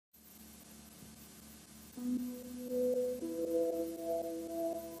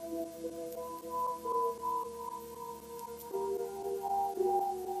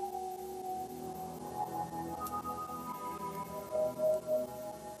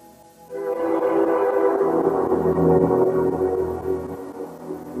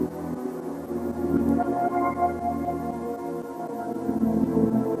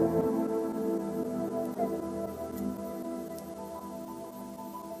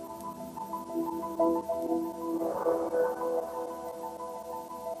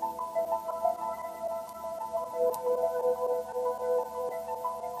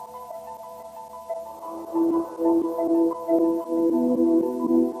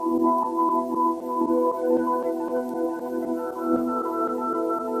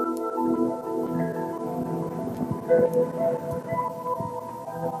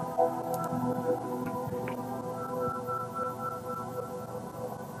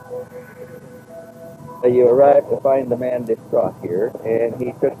You arrived to find the man distraught here, and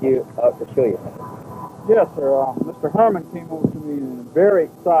he took you out to show you. Yes, sir. Mr. Herrmann came over to me in a very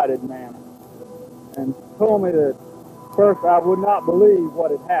excited manner and told me that first I would not believe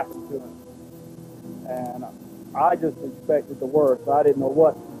what had happened to him. And I just expected the worst. I didn't know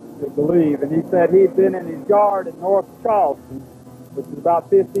what to believe. And he said he'd been in his yard in North Charleston, which is about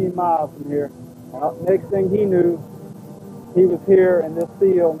 15 miles from here. Next thing he knew, he was here in this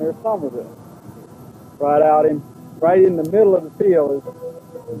field near Somerville. Right in the middle of the field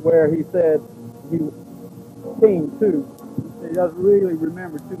is where he said he came to. He doesn't really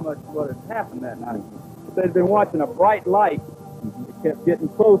remember too much of what had happened that night. He said he'd been watching a bright light. It kept getting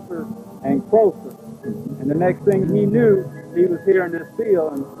closer and closer. And the next thing he knew, he was here in this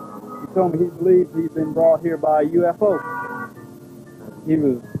field, and he told me he believed he'd been brought here by a UFO. He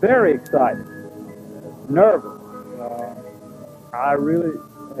was very excited, nervous. I really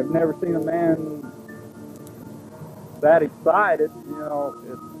have never seen a man that excited. You know,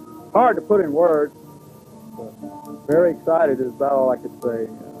 it's hard to put in words, but very excited is about all I could say.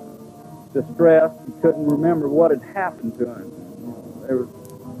 Distressed, he couldn't remember what had happened to him. There was,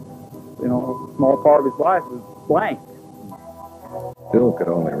 a small part of his life was blank. Bill could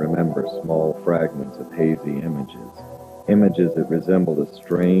only remember small fragments of hazy images that resembled a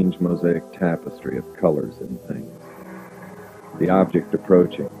strange mosaic tapestry of colors and things. The object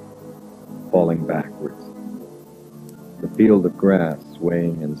approaching, falling backwards. The field of grass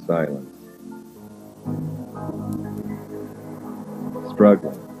swaying in silence.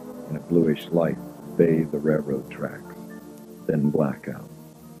 Struggling in a bluish light to bathe the railroad tracks, then blackout.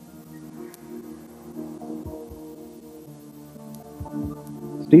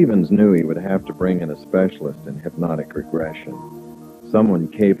 Stevens knew he would have to bring in a specialist in hypnotic regression, someone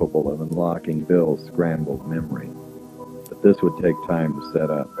capable of unlocking Bill's scrambled memory. But this would take time to set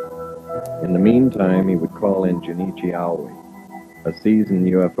up. In the meantime, he would call in Junichi Aoi, a seasoned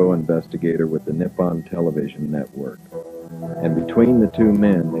UFO investigator with the Nippon Television Network. And between the two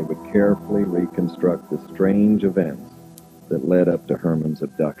men, they would carefully reconstruct the strange events that led up to Herrmann's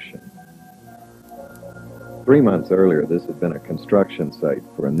abduction. 3 months earlier, this had been a construction site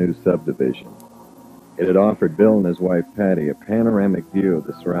for a new subdivision. It had offered Bill and his wife Patty a panoramic view of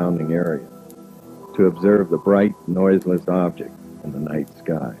the surrounding area to observe the bright, noiseless object in the night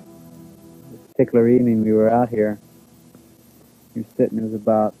sky. This particular evening we were out here. We were sitting, it was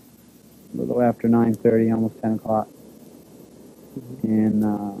about a little after 9:30, almost 10 o'clock. And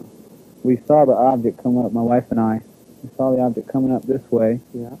we saw the object come up, my wife and I. We saw the object coming up this way,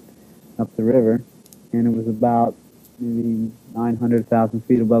 up the river. And it was about maybe 900,000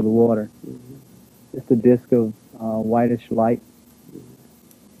 feet above the water. Just a disc of whitish light.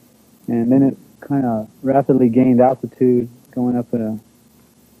 And then it kind of rapidly gained altitude, going up at a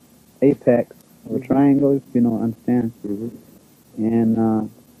apex of a triangle, if you don't understand. And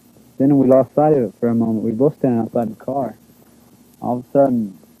then we lost sight of it for a moment. We were both standing outside the car. All of a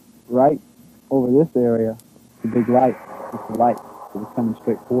sudden, right over this area, the big light, just a light that was coming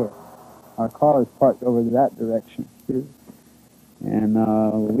straight for us. Our car was parked over that direction. And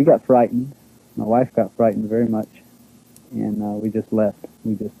we got frightened. My wife got frightened very much. And we just left.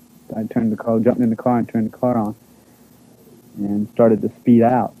 I turned the car, jumped in the car and turned the car on. And started to speed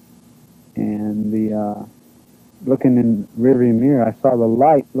out. And looking in the rearview mirror, I saw the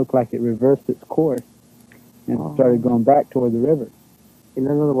light look like it reversed its course and started going back toward the river. In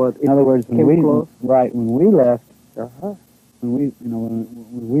other words, when we left, when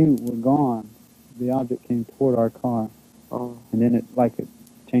we were gone, the object came toward our car, and then it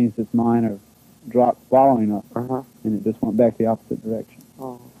changed its mind or dropped following us, and it just went back the opposite direction.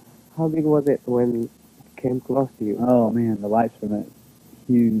 How big was it when it came close to you? Oh man, the lights were that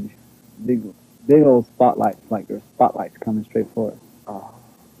huge, big old spotlights, like there were spotlights coming straight for us.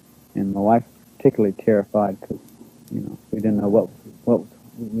 And my wife was particularly terrified because we didn't know what was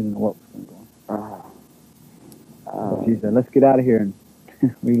going on. So she said, "Let's get out of here," and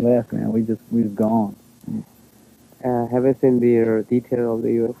we left. Man, we was gone. Have you seen the detail of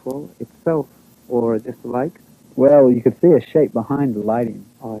the UFO itself, or just the light? Well, you could see a shape behind the lighting.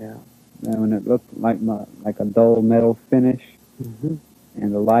 Oh yeah. And it looked like a dull metal finish,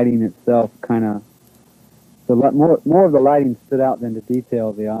 and the lighting itself kind of more of the lighting stood out than the detail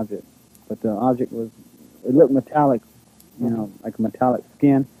of the object. But the object it looked metallic, like a metallic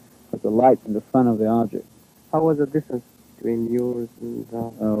skin, but the lights in the front of the object. How was the distance between yours and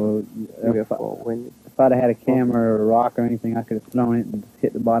the UFO? If I'd have had a camera or a rock or anything, I could have thrown it and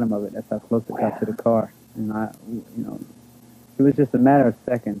hit the bottom of it. That's how close it got to the car. And it was just a matter of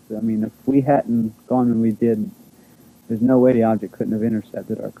seconds. I mean, if we hadn't gone when we did, there's no way the object couldn't have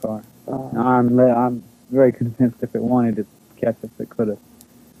intercepted our car. I'm very convinced if it wanted to catch us, it could have.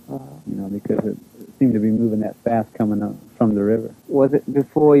 You know, because it seemed to be moving that fast coming up from the river. Was it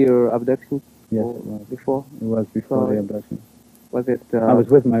before your abduction? Yes, it was. Before? It was before the abduction. Was it? I was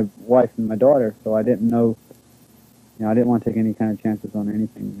with my wife and my daughter, so I didn't know. You know, I didn't want to take any kind of chances on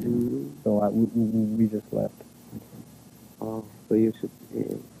anything. So we just left. Oh, so you should be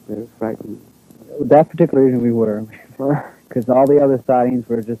very frightened. That particular reason we were, because all the other sightings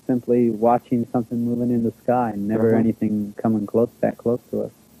were just simply watching something moving in the sky, and never anything coming that close to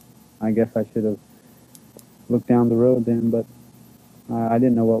us. I guess I should have looked down the road then, but I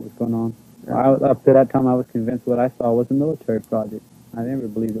didn't know what was going on. Up to that time, I was convinced what I saw was a military project. I never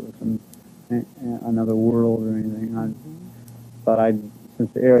believed it was from another world or anything. I thought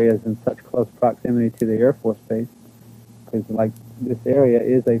since the area is in such close proximity to the Air Force Base, because like this area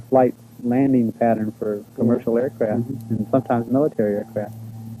is a flight landing pattern for commercial aircraft and sometimes military aircraft.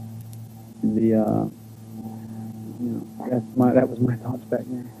 That was my thoughts back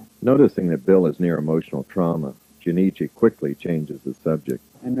then. Noticing that Bill is near emotional trauma, Junichi quickly changes the subject.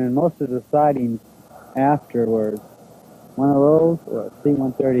 And then most of the sightings afterwards, one of those, or a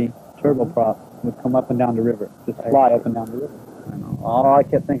C-130 turboprop, would come up and down the river, just fly up and down the river. I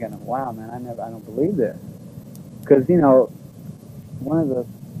kept thinking, wow, man, I don't believe this. Because, you know, one of the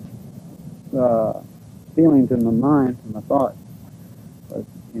feelings in my mind, and my thoughts, was,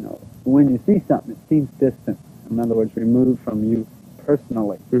 you know, when you see something, it seems distant. In other words, removed from you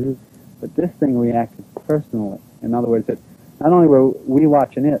personally. But this thing reacted personally. In other words, not only were we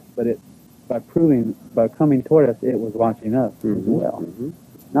watching it, but by coming toward us, it was watching us as well.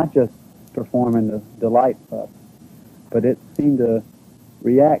 Not just performing the delight of us, but it seemed to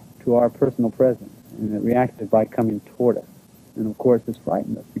react to our personal presence, and it reacted by coming toward us. And of course, it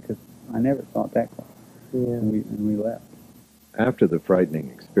frightened us because I never saw it that close. And we left. After the frightening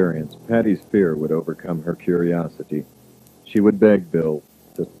experience, Patty's fear would overcome her curiosity. She would beg Bill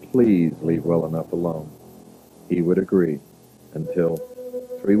to please leave well enough alone. He would agree, until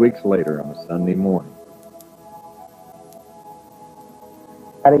 3 weeks later on a Sunday morning.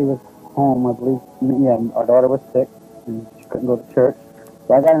 Patty was home, I believe. Yeah, our daughter was sick, and she couldn't go to church.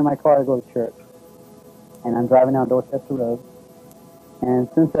 So I got in my car to go to church, and I'm driving down Dorchester Road. And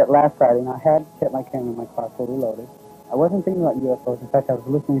since that last sighting, I had kept my camera in my car fully loaded. I wasn't thinking about UFOs. In fact, I was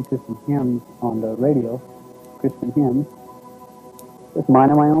listening to some hymns on the radio, Christian hymns, just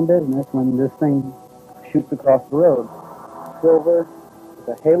minding my own business when this thing shoots across the road. Silver,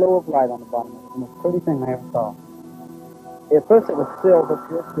 with a halo of light on the bottom. It's the most pretty thing I ever saw. At first it was silver,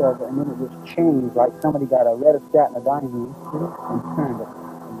 pure silver, and then it just changed, like somebody got a rheostat in a dining room and turned it.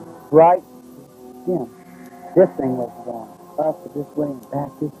 Bright, dim. This thing was going up this way and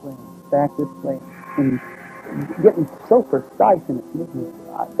back this way and back this way, and getting so precise in its movement.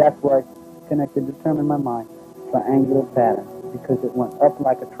 That's where I determined my mind, triangular pattern, because it went up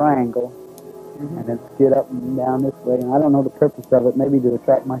like a triangle and then skid up and down this way. And I don't know the purpose of it, maybe to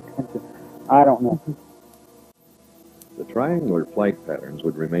attract my attention. I don't know. The triangular flight patterns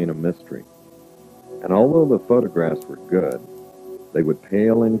would remain a mystery. And although the photographs were good, they would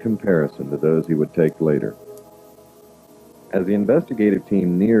pale in comparison to those he would take later. As the investigative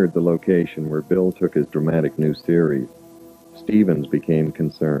team neared the location where Bill took his dramatic new series, Stevens became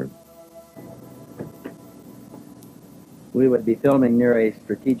concerned. We would be filming near a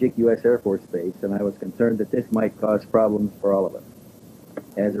strategic U.S. Air Force base, and I was concerned that this might cause problems for all of us.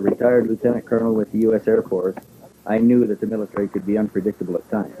 As a retired lieutenant colonel with the U.S. Air Force, I knew that the military could be unpredictable at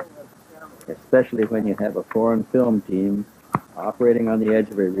times, especially when you have a foreign film team operating on the edge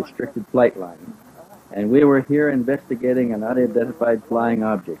of a restricted flight line. And we were here investigating an unidentified flying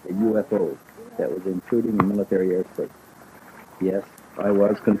object, a UFO, that was intruding in military airspace. Yes, I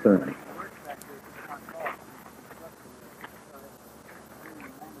was concerned.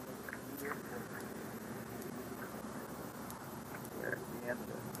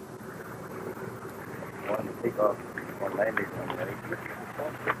 Take off on landing already.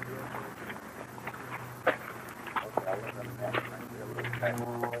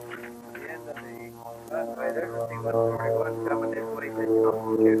 Coming this way,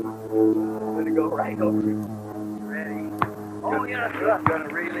 going to go right over. Ready? Oh, yeah, I'm going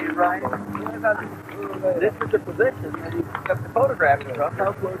to really right. This is the position that you got the photograph from.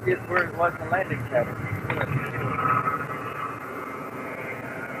 How close it where it was the landing pattern.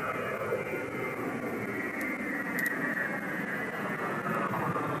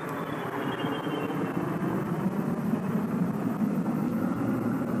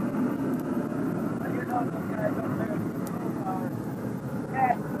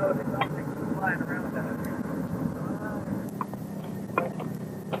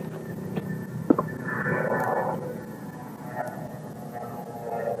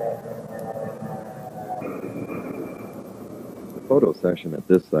 photo session at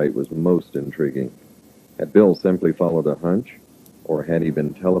this site was most intriguing. Had Bill simply followed a hunch, or had he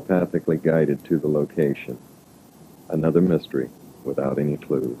been telepathically guided to the location? Another mystery without any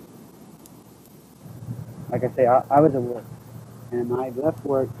clues. Like I say, I was at work, and I left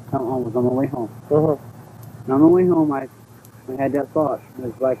work, come home, was on my way home. And on my way home, I had that thought. It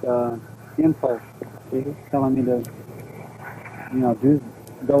was like a impulse telling me to,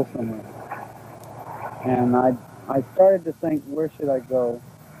 go somewhere. And I started to think, where should I go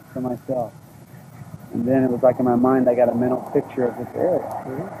for myself? And then it was like in my mind, I got a mental picture of this area.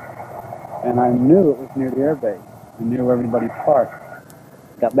 And I knew it was near the air base. I knew where everybody parked.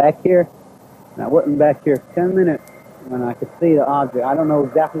 Got back here, and I wasn't back here 10 minutes when I could see the object. I don't know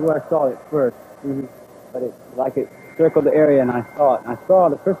exactly where I saw it first, but it circled the area, and I saw it. And I saw,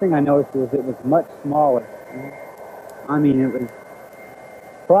 the first thing I noticed was it was much smaller. I mean, it was,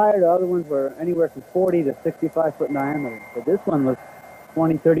 prior to other ones were anywhere from 40 to 65 foot in diameter, but this one was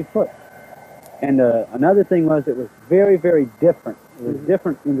 20, 30 foot. And another thing was it was very, very different. It was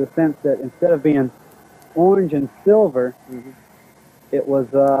different in the sense that instead of being orange and silver, it was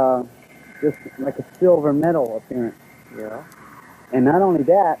just like a silver metal appearance. Yeah. And not only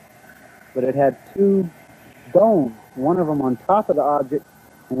that, but it had two domes, one of them on top of the object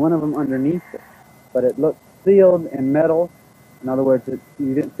and one of them underneath it. But it looked sealed in metal. In other words,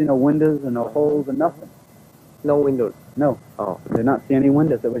 you didn't see no windows and no holes and nothing. No windows. No. Oh. I did not see any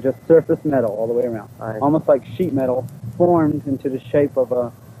windows. It was just surface metal all the way around. Almost like sheet metal formed into the shape of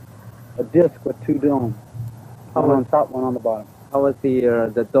a disc with two domes. One on top, one on the bottom. How was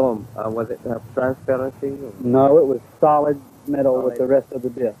the dome? Was it transparency? Or? No, it was solid metal with the rest of the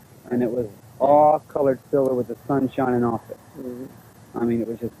disc. And it was all colored silver with the sun shining off it. I mean, it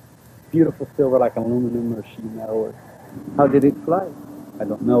was just beautiful silver like aluminum or sheet metal. Or, how did it fly? I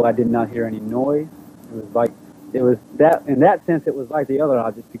don't know. I did not hear any noise. It was like, it was that, in that sense, it was like the other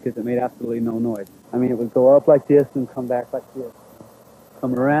objects because it made absolutely no noise. I mean, it would go up like this and come back like this.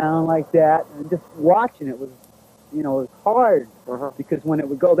 Come around like that. And just watching it was, it was hard. Because when it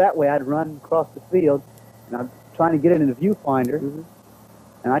would go that way, I'd run across the field and I'm trying to get it in the viewfinder.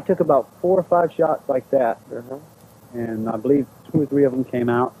 And I took about 4 or 5 shots like that. And I believe 2 or 3 of them came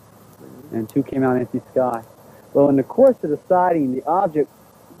out. And 2 came out empty sky. Well, in the course of the sighting, the object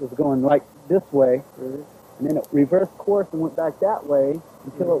was going like this way. And then it reversed course and went back that way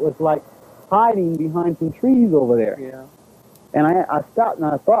until it was like hiding behind some trees over there. Yeah. And I stopped and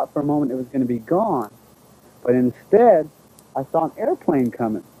I thought for a moment it was going to be gone. But instead, I saw an airplane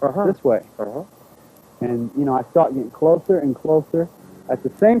coming this way. And, I saw it getting closer and closer. At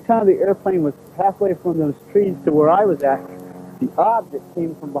the same time the airplane was halfway from those trees to where I was at, the object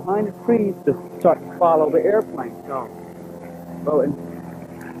came from behind the trees to start to follow the airplane. So, and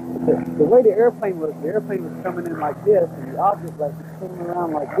the way the airplane was coming in like this, and the object was coming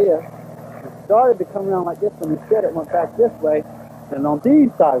around like this. It started to come around like this, and instead it went back this way, and on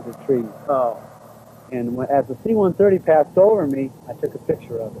these sides of the trees. And as the C-130 passed over me, I took a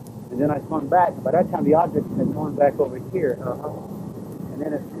picture of it. And then I swung back. By that time, the object had gone back over here. And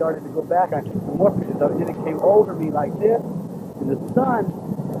then it started to go back. I took some more pictures of it. Then it came over me like this. And the sun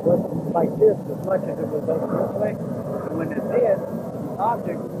was like this as much as it was over this way. And when it did,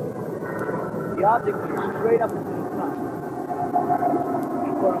 the object went straight up into the sun.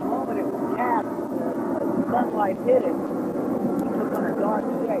 And for a moment, it was cast. The sunlight hit it. It took on a dark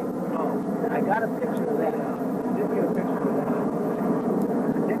shape. And I got a picture of that. I did get a picture of that.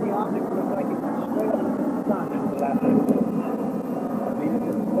 And then the object looked like it went straight up into the sun after that. I mean, it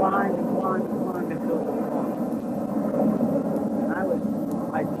just climbed and climbed and climbed until it was gone. And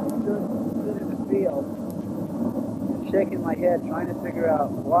I stood in the field, shaking my head, trying to figure out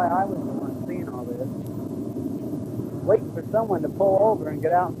why I was the one seeing all this. Waiting for someone to pull over and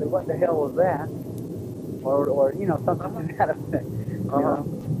get out and say, what the hell was that? Or something to that effect.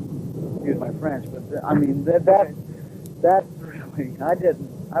 Excuse my French, but I mean, that's really,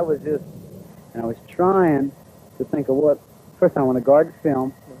 I was trying to think of what, first I want to guard the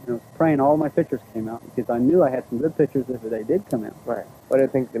film, and I was praying all my pictures came out, because I knew I had some good pictures if they did come out. Right. What do you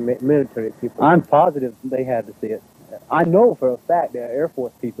think the military people... I'm positive they had to see it. I know for a fact that Air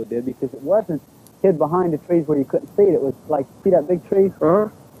Force people did, because it wasn't hid behind the trees where you couldn't see it. It was like, see that big tree? It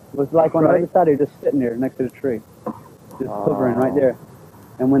was like on the other side, they were just sitting there next to the tree, just hovering right there.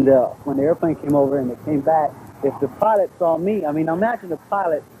 And when the airplane came over and it came back, if the pilot saw me, I mean, imagine the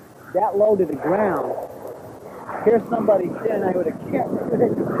pilot that low to the ground, here's somebody standing there with a camera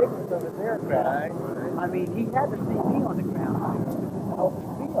taking pictures of his aircraft. I mean, he had to see me on the ground. This is an open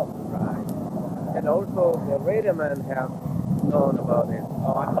field. Right. And also, the radar man have known about it.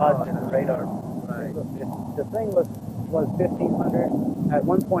 Oh, I'm positive. Radar. Right. The thing was was 1,500. At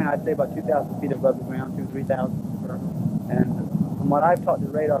one point, I'd say about 2,000 feet above the ground, 2,000 to 3,000. And from what I've talked to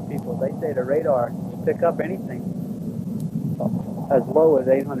radar people, they say the radar will pick up anything as low as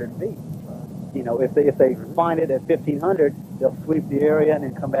 800 feet. You know, if they find it at 1,500, they'll sweep the area and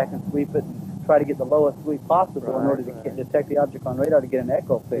then come back and sweep it and try to get the lowest sweep possible in order to detect the object on radar to get an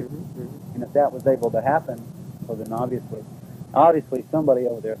echo figure. And if that was able to happen, well then obviously somebody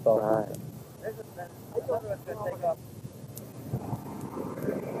over there saw something.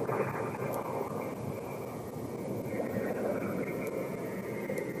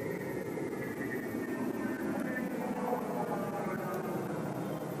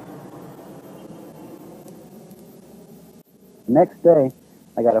 Next day,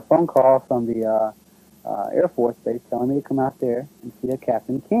 I got a phone call from the Air Force Base telling me to come out there and see a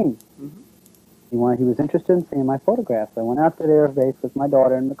Captain King. He was interested in seeing my photographs. I went out to the Air Base with my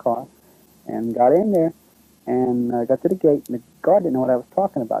daughter in the car and got in there and got to the gate, and the guard didn't know what I was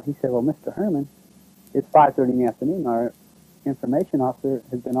talking about. He said, well, Mr. Herrmann, it's 5:30 in the afternoon. Our information officer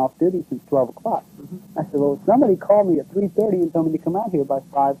has been off duty since 12 o'clock. I said, well, somebody called me at 3:30 and told me to come out here by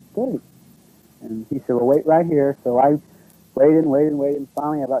 5:30. And he said, well, wait right here. So I waited, and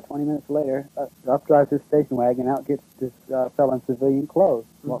finally, about 20 minutes later, up drives this station wagon, out gets this fellow in civilian clothes,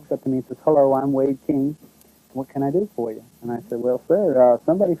 walks up to me and says, hello, I'm Wade King. What can I do for you? And I said, well, sir,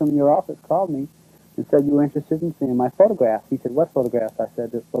 somebody from your office called me and said you were interested in seeing my photographs. He said, what photographs? I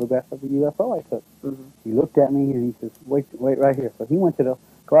said, the photograph of the UFO I took. He looked at me and he says, wait right here. So he went to the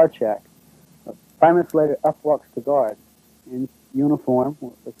guard shack. 5 minutes later, up walks the guard in uniform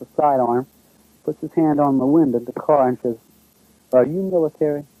with a sidearm, puts his hand on the window of the car and says, are you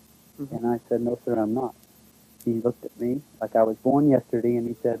military? And I said, no, sir, I'm not. He looked at me like I was born yesterday, and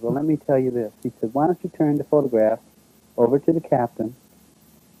he said, well, let me tell you this. He said, why don't you turn the photograph over to the captain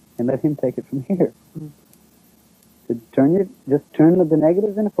and let him take it from here? So just turn the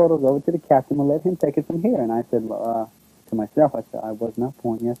negatives and the photos over to the captain and let him take it from here. And I said, to myself, I said, I was not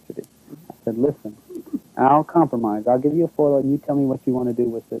born yesterday. I said, listen, I'll compromise. I'll give you a photo, and you tell me what you want to do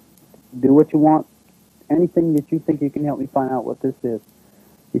with it. Do what you want. Anything that you think you can help me find out what this is.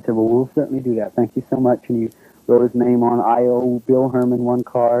 He said, well, we'll certainly do that. Thank you so much. And he wrote his name on I.O. Bill Herrmann, one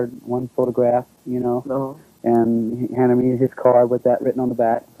card, one photograph, you know. And he handed me his card with that written on the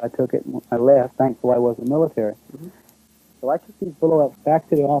back. I took it and I left, thankful I wasn't military. So I took these blow-ups back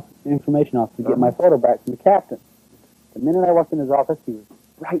to the information office to get my photo back from the captain. The minute I walked in his office, he was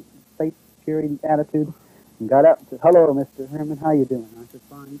bright, safe, cheery attitude, and got up and said, hello, Mr. Herrmann, how you doing? I said,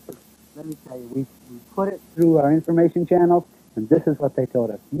 fine. He said, let me tell you, we put it through our information channels, and this is what they told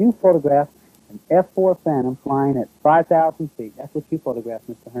us. You photographed an F-4 Phantom flying at 5,000 feet. That's what you photographed,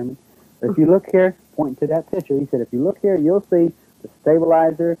 Mr. Herrmann. But if you look here, pointing to that picture, he said, if you look here, you'll see the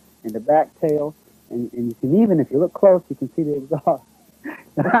stabilizer and the back tail, and you can even, if you look close, you can see the exhaust.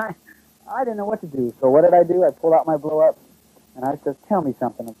 I didn't know what to do, so what did I do? I pulled out my blow-up, and I said, tell me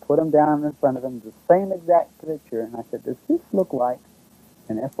something. I put them down in front of him, the same exact picture, and I said, does this look like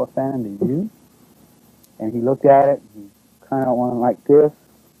an F-4 Phantom to you? And he looked at it, and he kind of went like this.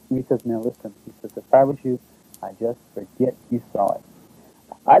 And he says, now listen, he says, if I was you, I'd just forget you saw it.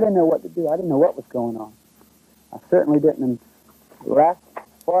 I didn't know what to do. I didn't know what was going on. I certainly didn't. And as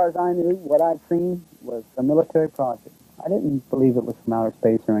far as I knew, what I'd seen was a military project. I didn't believe it was from outer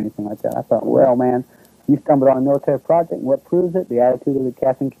space or anything like that. I thought, well, man, you stumbled on a military project, and what proves it? The attitude of the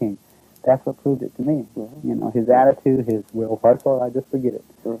Captain King. That's what proved it to me. You know, his attitude, his will. I thought I'd just forget it.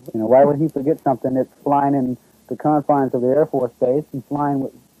 You know, why would he forget something that's flying in the confines of the Air Force Base and flying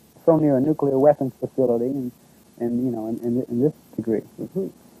so near a nuclear weapons facility and you know, in this degree?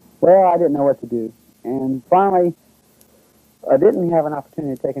 Well, I didn't know what to do. And finally, I didn't have an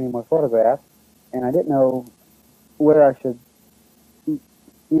opportunity to take any more photographs, and I didn't know where I should, you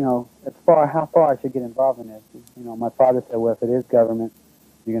know, how far I should get involved in this. You know, my father said, well, if it is government,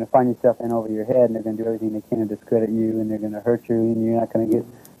 you're going to find yourself in over your head, and they're going to do everything they can to discredit you, and they're going to hurt you, and you're not going to get,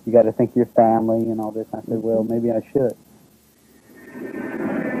 you got to think of your family and all this. And I said, well, maybe I should.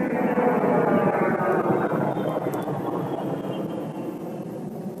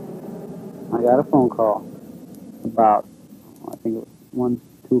 I got a phone call about, I think it was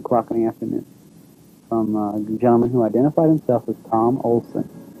 2 o'clock in the afternoon from a gentleman who identified himself as Tom Olson.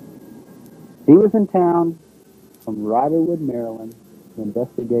 He was in town from Riderwood, Maryland, to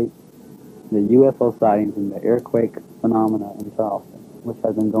investigate the UFO sightings and the earthquake phenomena in Charleston, which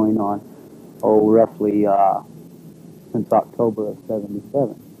has been going on, roughly since October of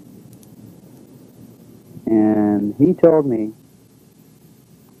 '77. And he told me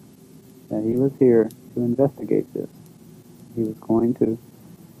that he was here to investigate this. He was going to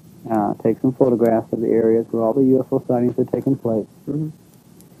take some photographs of the areas where all the UFO sightings had taken place, and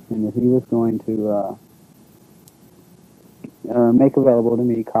that he was going to make available to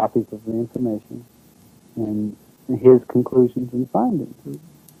me copies of the information and his conclusions and findings.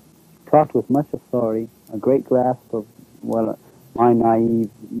 Talked with much authority, a great grasp of my naive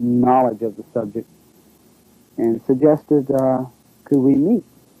knowledge of the subject, and suggested could we meet.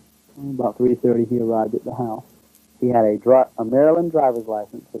 About 3:30 he arrived at the house. He had a Maryland driver's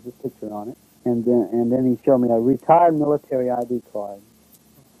license with his picture on it, and then he showed me a retired military ID card,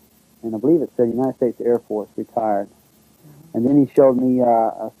 and I believe it said United States Air Force retired. And then he showed me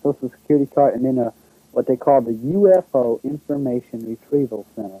a Social Security card, and then what they called the UFO Information Retrieval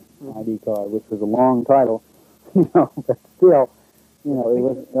Center ID card, which was a long title, but still, it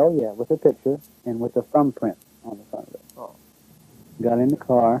was, with a picture and with a thumbprint on the front of it. Oh. Got in the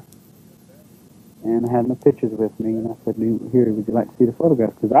car, and I had my pictures with me, and I said, here, would you like to see the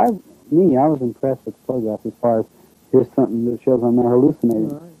photographs? Because I was impressed with the photographs as far as, here's something that shows I'm not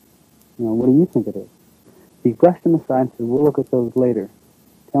hallucinating. Right. What do you think it is? He brushed them aside and said, we'll look at those later.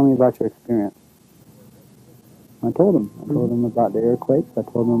 Tell me about your experience. I told him. I told him about the earthquakes. I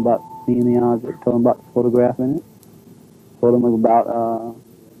told him about seeing the object. Told him about the photograph in it. Told him about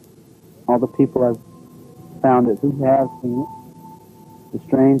all the people I've found who have seen it. The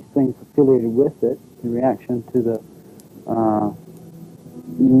strange things affiliated with it. The reaction to the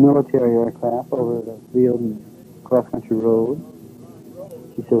military aircraft over the field and cross-country road.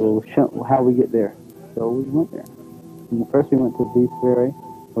 He said, well, how we get there? So we went there. And first we went to the Beast Ferry,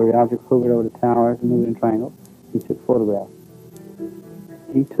 where the object hovered over the towers and moved in triangles. He took photographs.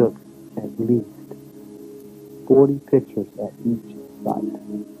 He took at least 40 pictures at each site.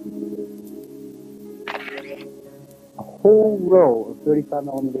 A whole row of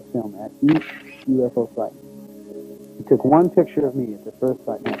 35mm film at each UFO site. He took one picture of me at the first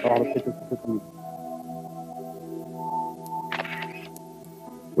site, and that's all the pictures he took of me.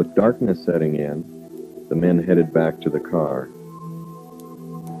 With darkness setting in, the men headed back to the car.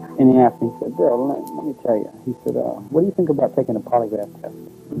 And he asked me, he said, Bill, let me tell you. He said, what do you think about taking a polygraph test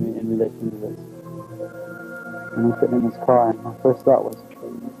in relation to this? And I'm sitting in his car, and my first thought was,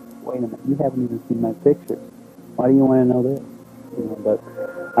 wait a minute, you haven't even seen my pictures. Why do you want to know this? But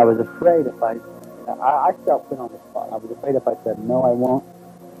I was afraid if I felt put on the spot. I was afraid if I said, no, I won't,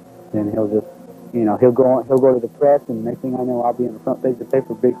 then he'll just, he'll go to the press, and next thing I know, I'll be on the front page of the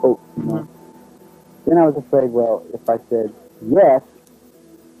paper, big hope, Then I was afraid, well, if I said yes,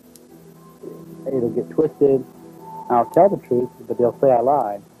 it'll get twisted. I'll tell the truth, but they'll say I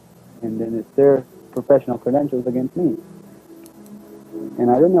lied. And then it's their professional credentials against me. And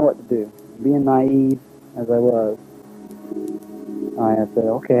I didn't know what to do. Being naive as I was, I said,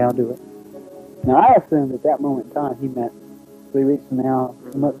 okay, I'll do it. Now, I assumed at that moment in time he meant 3 weeks from now,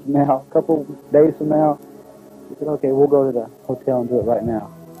 a month from now, a couple days from now. He said, okay, we'll go to the hotel and do it right now.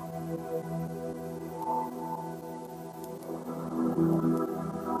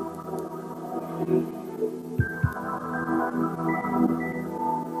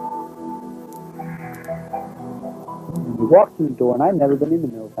 We walked through the door, and I'd never been in the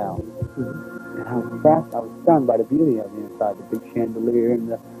Mills house. And I was stunned by the beauty of the inside, the big chandelier and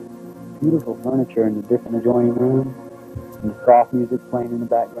the beautiful furniture in the different adjoining rooms, and the soft music playing in the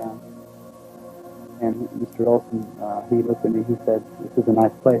background. And Mr. Olson, he looked at me, he said, this is a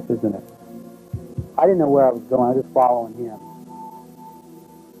nice place, isn't it? I didn't know where I was going, I was just following him.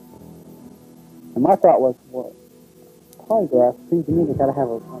 And my thought was, well, polygraph seems to me they got to have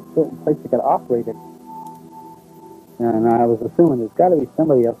a certain place they got to operate it. And I was assuming there's got to be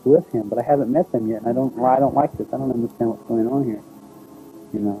somebody else with him, but I haven't met them yet, and I don't like this. I don't understand what's going on here.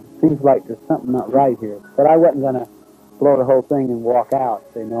 Seems like there's something not right here. But I wasn't going to blow the whole thing and walk out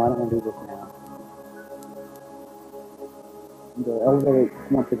and say, no, I don't want to do this now. The elevator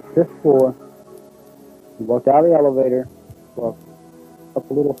went to the 5th floor. We walked out of the elevator, walked up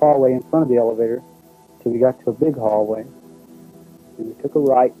a little hallway in front of the elevator till we got to a big hallway. And we took a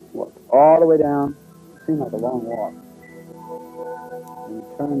right, walked all the way down. It seemed like a long walk. And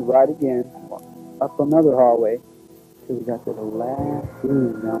we turned right again, walked up another hallway till we got to the last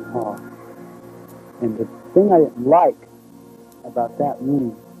room down the hall. And the thing I didn't like about that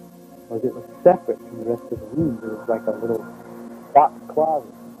room was it was separate from the rest of the room. It was like a little box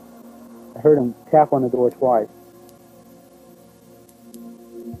closet. I heard him tap on the door twice.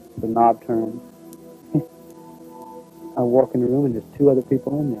 The knob turned. I walk in the room and there's 2 other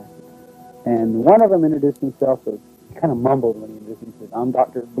people in there. And one of them introduced himself, so he kind of mumbled when he introduced himself. He said, I'm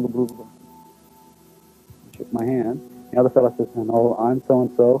Dr. Blah, blah, blah. He shook my hand. The other fellow says, no, I'm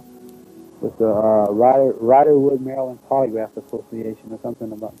so-and-so. with the Riderwood, Maryland Polygraph Association or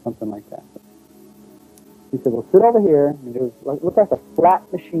something like that. He said, well, sit over here, and it looked like a flat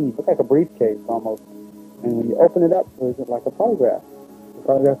machine, looked like a briefcase almost. And when you open it up, it was like a polygraph, the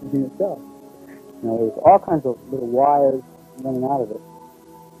polygraph machine itself. You know, there was all kinds of little wires running out of it.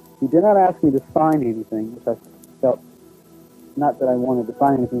 He did not ask me to sign anything, which I felt, not that I wanted to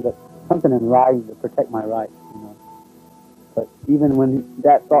sign anything, but something in writing to protect my rights, you know. But even when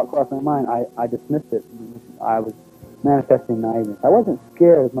that thought crossed my mind, I dismissed it. I was manifesting naiveness. I wasn't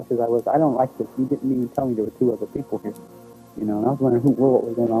scared as much as I was. I don't like this. You didn't even tell me there were two other people here. You know, and I was wondering what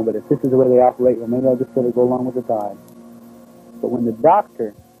was going on. But if this is the way they operate, well, maybe I'll just sort of go along with the tide. But when the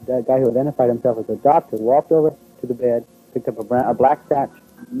doctor, that guy who identified himself as a doctor, walked over to the bed, picked up a black satch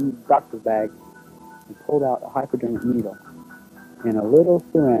doctor's bag, and pulled out a hypodermic needle and a little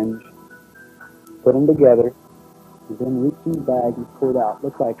syringe, put them together, and then reached in the bag and pulled out,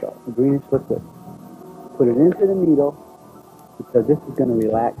 looked like a greenish liquid. Put it into the needle, because this is going to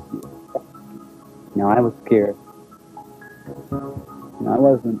relax you. Now, I was scared. You know, I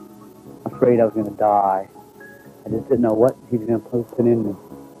wasn't afraid I was going to die. I just didn't know what he was going to put in me.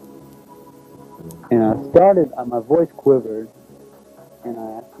 And I started, my voice quivered, and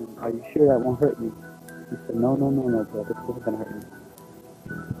I asked him, are you sure that won't hurt me? He said, no, Bill, this isn't going to hurt me.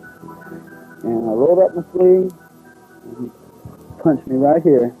 And I rolled up my sleeve, and he punched me right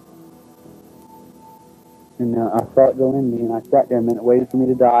here. And I saw it go in me, and I sat there a minute waiting for me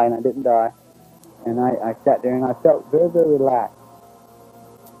to die, and I didn't die. And I sat there, and I felt very, very relaxed.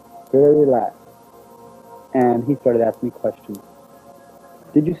 Very relaxed. And he started asking me questions.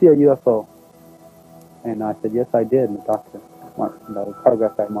 Did you see a UFO? And I said, yes, I did. And the doctor marked, the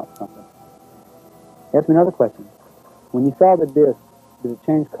polygraph guy marked something. He asked me another question. When you saw the disc, did it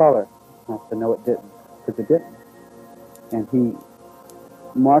change color? And I said, no, it didn't. Because it didn't. And he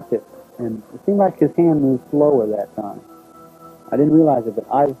marked it. And it seemed like his hand moved slower that time. I didn't realize it, but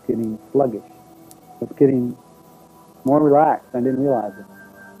I was getting sluggish. I was getting more relaxed. I didn't realize it.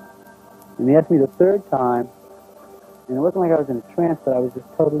 And he asked me the third time, and it wasn't like I was in a trance, but I was just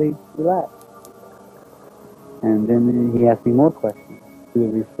totally relaxed. And then he asked me more questions. He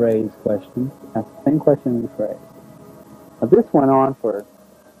would rephrase questions, ask the same question and rephrase. Now this went on for,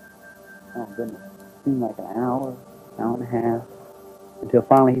 oh goodness, it seemed like an hour and a half, until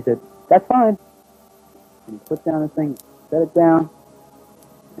finally he said, that's fine. And he put down the thing, set it down,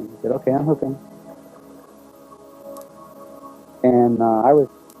 and he said, okay, I'm hooking. And I was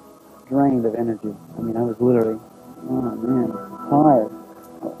drained of energy. I mean, I was literally, oh man, tired.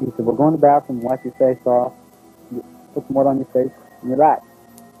 He said, well, go in the bathroom, wipe your face off, put some water on your face, and relax.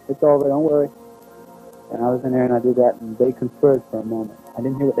 It's over, don't worry. And I was in there and I did that, and they conferred for a moment. I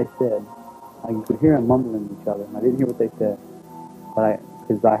didn't hear what they said. You could hear them mumbling to each other, and I didn't hear what they said. But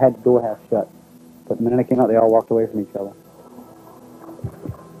because I had the door half shut. But the minute I came out, they all walked away from each other.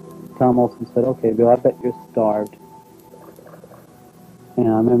 Tom Olson said, okay, Bill, I bet you're starved. And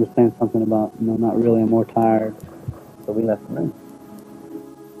I remember saying something about, you know, not really, I'm more tired. So we left the room.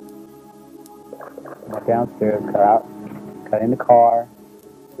 Went downstairs, got in the car.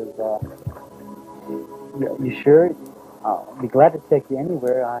 Says, you sure? I'll be glad to take you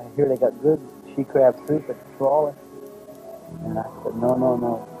anywhere. I hear they got good she crab soup at the trawler. And I said,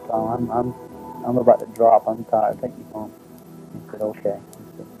 no, Tom, I'm about to drop. I'm tired. Take me home. He said, okay.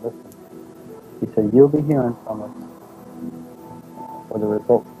 He said, listen. He said, you'll be hearing from us for the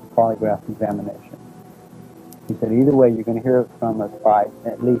results of the polygraph examination. He said, either way, you're going to hear from us by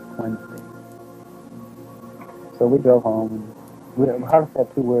at least Wednesday. So we drove home, and we hardly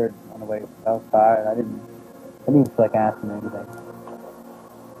said 2 words on the way. I was tired. I didn't even feel like asking anything.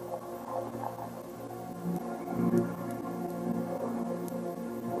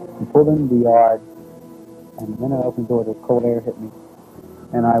 We pulled into the yard, and then I opened the door, the cold air hit me.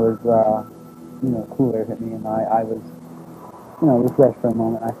 And I was, cool air hit me, and I was, refreshed for a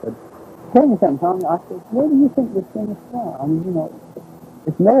moment. I said, tell me something, Tom. I said, where do you think this thing is from? I mean,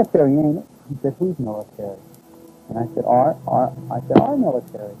 it's military, ain't it? He said, who's military? And I said, our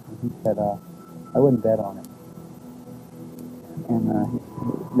military. And he said, I wouldn't bet on it. And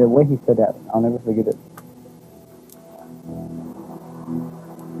the way he said that, I'll never forget it.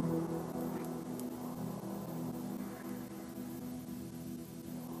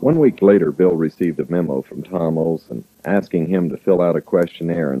 One week later, Bill received a memo from Tom Olson asking him to fill out a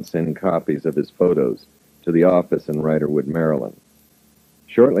questionnaire and send copies of his photos to the office in Riderwood, Maryland.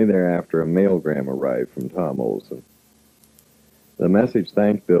 Shortly thereafter, a mailgram arrived from Tom Olson. The message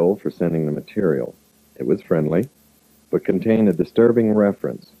thanked Bill for sending the material. It was friendly, but contained a disturbing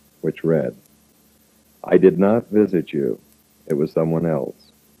reference, which read, I did not visit you. It was someone else.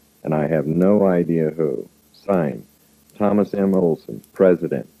 and I have no idea who. Signed, Thomas M. Olson,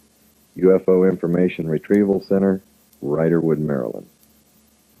 President, UFO Information Retrieval Center, Riderwood, Maryland.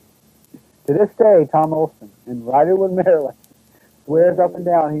 To this day, Tom Olson in Riderwood, Maryland, swears up and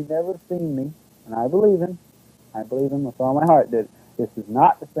down he's never seen me, and I believe him. I believe him with all my heart. That this is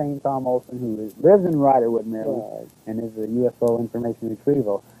not the same Tom Olson who lives in Riderwood, Maryland, and is a UFO Information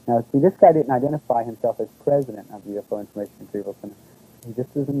Retrieval. Now, see, this guy didn't identify himself as president of the UFO Information Retrieval Center. He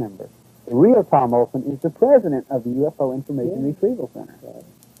just is a member. The real Tom Olson is the president of the UFO Information Retrieval Center. Right.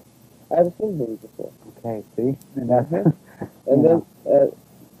 I haven't seen him before. Okay, see? And that's, And then,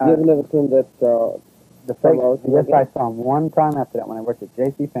 you've never seen that, the fake, yes, I saw him one time after that when I worked at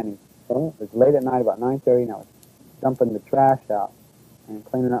J.C. Penney's. Oh. It was late at night, about 9:30, and I was dumping the trash out and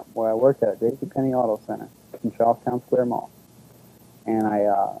cleaning up where I worked at J.C. Penney Auto Center in Charlestown Square Mall. And I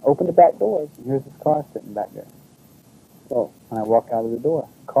opened the back doors, and here's this car sitting back there. So when I walk out of the door,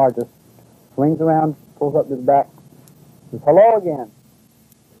 the car just swings around, pulls up to the back, says, "Hello again."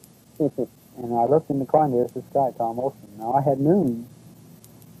 And I looked in the car, and there's this guy, Tom Olson. Now, I had knew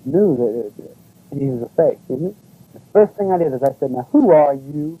that he was a fake. The first thing I did is I said, "Now, who are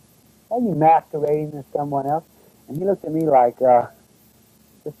you? Are you masquerading as someone else?" And he looked at me like,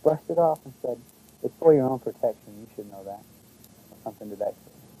 just brushed it off and said, "It's for your own protection. You should know that." Or something to that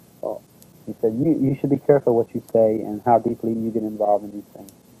effect. Oh. He said, you should be careful what you say and how deeply you get involved in these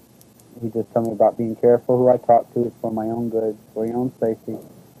things. He just told me about being careful who I talk to. It's for my own good, for your own safety.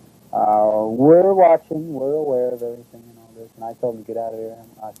 We're watching. We're aware of everything and all this. And I told him to get out of there.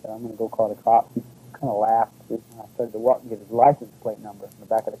 I said, "I'm going to go call the cops." He kind of laughed. And I started to walk and get his license plate number in the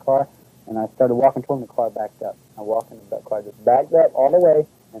back of the car. And I started walking toward him. The car backed up. I walked into the car, just backed up all the way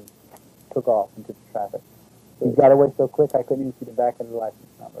and took off into the traffic. He got away so quick I couldn't even see the back of the license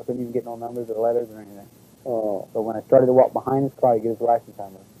number. I couldn't even get no numbers or letters or anything. Oh. So when I started to walk behind his car to get his license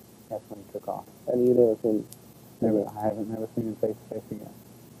number, that's when he took off. And you never seen him? I haven't never seen him face to face again.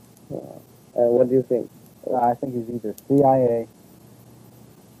 And what do you think? I think he's either CIA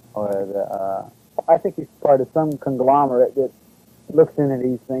or I think he's part of some conglomerate that looks into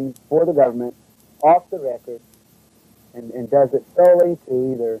these things for the government, off the record, and does it solely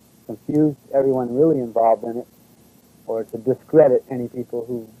to either confuse everyone really involved in it or to discredit any people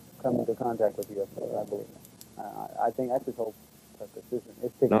who come into contact with UFOs, I believe. I think that's his whole purpose, isn't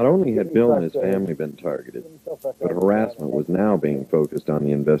it? Not only had Bill and his family been targeted, but harassment was now being focused on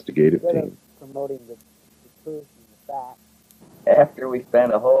the investigative team. Promoting the truth and the facts. After we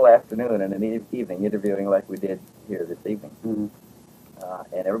spent a whole afternoon and an evening interviewing like we did here this evening,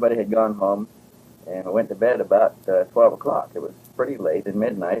 and everybody had gone home, and we went to bed about 12 o'clock. It was pretty late at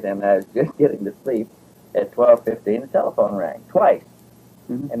midnight, and I was just getting to sleep. At 12:15, the telephone rang twice,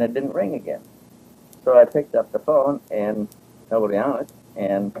 and it didn't ring again. So I picked up the phone, and nobody on it,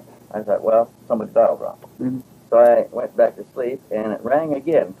 and I thought, well, somebody dialed wrong. So I went back to sleep, and it rang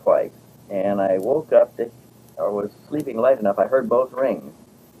again twice, and I woke up, or was sleeping light enough, I heard both rings,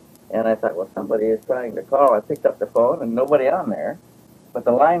 and I thought, well, somebody is trying to call. I picked up the phone, and nobody on there, but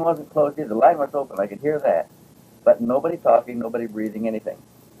the line wasn't closed either. The line was open. I could hear that, but nobody talking, nobody breathing, anything.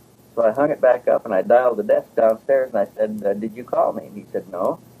 So I hung it back up, and I dialed the desk downstairs, and I said, did you call me? And he said,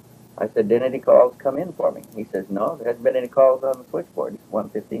 no. I said, did any calls come in for me? He says, no, there hasn't been any calls on the switchboard. It's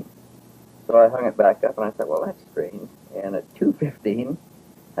 1:15. So I hung it back up, and I thought, well, that's strange. And at 2:15,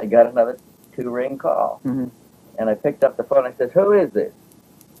 I got another 2-ring call. And I picked up the phone, and I said, who is this?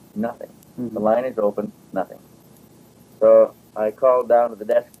 Nothing. The line is open, nothing. So I called down to the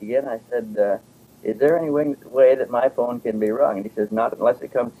desk again. I said, is there any way that my phone can be rung? And he says, not unless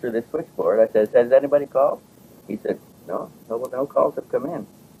it comes through this switchboard. I said, has anybody called? He said, no calls have come in.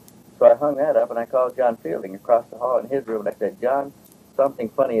 So I hung that up, and I called John Fielding across the hall in his room, and I said, John, something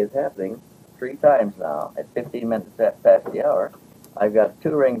funny is happening 3 times now at 15 minutes past the hour. I've got a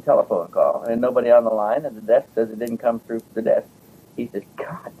 2-ring telephone call, and nobody on the line, and the desk says it didn't come through the desk. He says,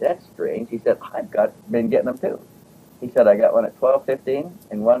 God, that's strange. He said, I've been getting them too. He said, I got one at 12:15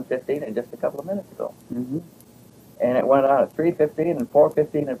 and 1:15 and just a couple of minutes ago. And it went on at 3:15 and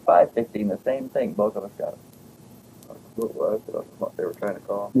 4:15 and 5:15, the same thing. Both of us got it. What was it? What they were trying to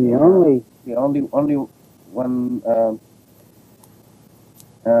call. The only one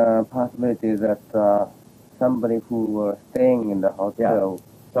possibility is that somebody who was staying in the hotel. Yeah.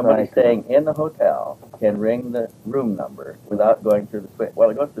 Somebody staying in the hotel can ring the room number without going through the switch. Well,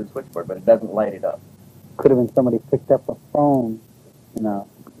 it goes through the switchboard, but it doesn't light it up. Could have been somebody picked up a phone in a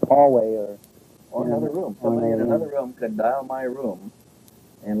hallway or another room. Somebody in another room could dial my room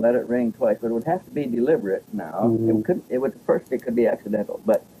and let it ring twice, but it would have to be deliberate now. It could be accidental,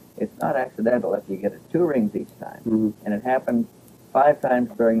 but it's not accidental if you get it 2 rings each time. And it happened 5 times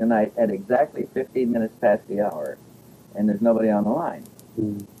during the night at exactly 15 minutes past the hour, and there's nobody on the line.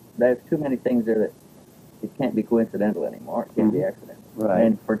 There's too many things there that it can't be coincidental anymore. It can't be accidental. Right.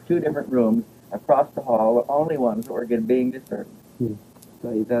 And for 2 different rooms across the hall, the only ones that were being disturbed.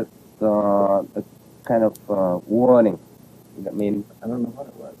 So that's a kind of warning. I mean, I don't know what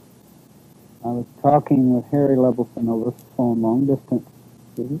it was. I was talking with Harry Levelson over the phone long distance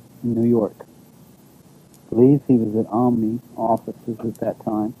in New York. I believe he was at Omni offices at that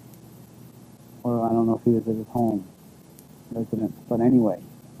time. Or I don't know if he was at his home residence. But anyway,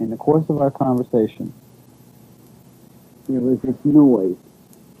 in the course of our conversation, there was this noise,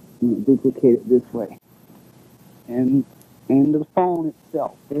 duplicated this way. And the phone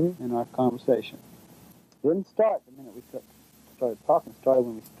itself in our conversation didn't start the minute we started talking. It started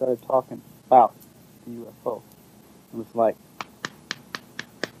when we started talking about the UFO. It was like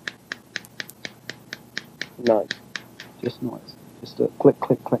noise. Just noise. Just a click,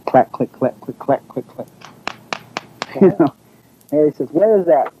 click, click, clack, click, clack, click, clack, click, click. You know, Harry says, "What is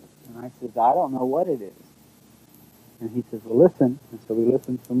that?" And I says, "I don't know what it is." And he says, "Well, listen." And so we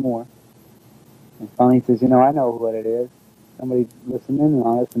listened some more. And finally he says, "You know, I know what it is. Somebody listened in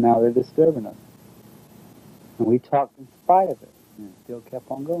on us, and now they're disturbing us." And we talked in spite of it. And it still kept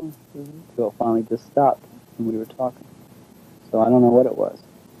on going. Until it finally just stopped when we were talking. So I don't know what it was.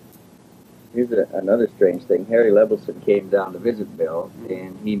 Here's another strange thing. Harry Levelson came down to visit Bill,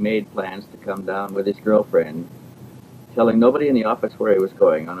 and he made plans to come down with his girlfriend, telling nobody in the office where he was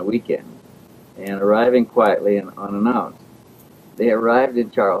going on a weekend, and arriving quietly and unannounced. They arrived in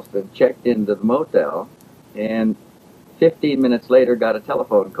Charleston, checked into the motel, and 15 minutes later got a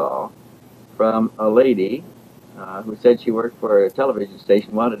telephone call from a lady who said she worked for a television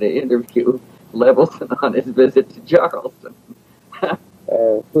station, wanted to interview Levelson on his visit to Charleston.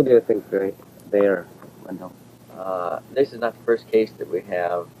 Who do you think they are, Wendelle? This is not the first case that we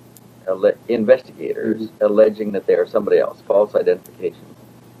have investigators alleging that they are somebody else, false identifications.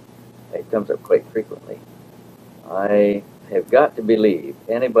 It comes up quite frequently. I have got to believe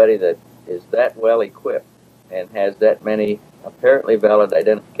anybody that is that well equipped and has that many apparently valid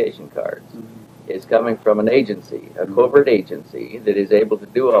identification cards is coming from an agency, a covert agency that is able to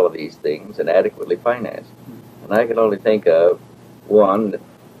do all of these things and adequately financed. And I can only think of one that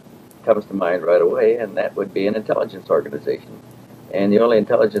comes to mind right away, and that would be an intelligence organization. And the only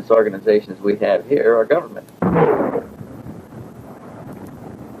intelligence organizations we have here are government.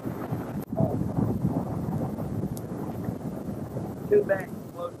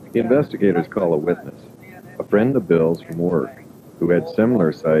 The investigators call a witness, a friend of Bill's from work, who had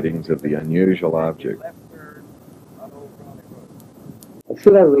similar sightings of the unusual object. As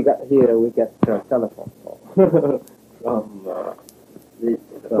soon as we got here, we got a telephone call from The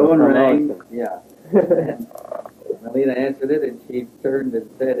phone rang, yeah. And Melina answered it, and she turned and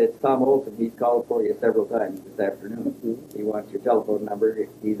said, "It's Tom Olson. He's called for you several times this afternoon. He wants your telephone number.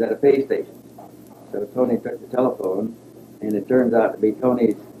 He's at a pay station." So Tony took the telephone, and it turns out to be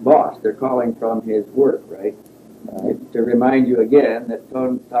Tony's boss. They're calling from his work, right? To remind you again that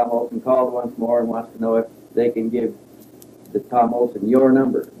Tom Olson called once more and wants to know if they can give the Tom Olson your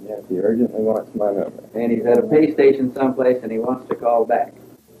number. Yes, he urgently wants my number. And he's at a pay station someplace, and he wants to call back.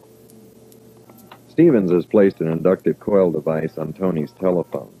 Stevens has placed an inductive coil device on Tony's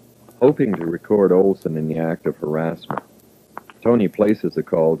telephone, hoping to record Olson in the act of harassment. Tony places a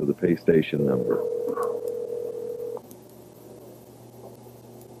call to the pay station number.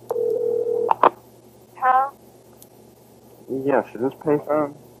 Hello? Yes, is this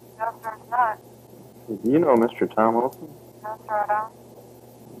payphone? No, sir, it's not. Do you know Mr. Tom Olson? No, sir, I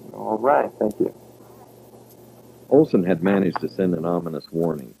don't. All right, thank you. Olson had managed to send an ominous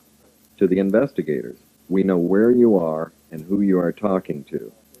warning. To the investigators, we know where you are and who you are talking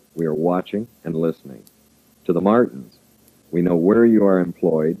to. We are watching and listening. To the Martins, we know where you are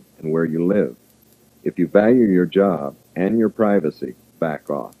employed and where you live. If you value your job and your privacy, back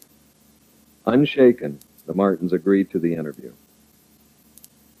off. Unshaken, the Martins agreed to the interview.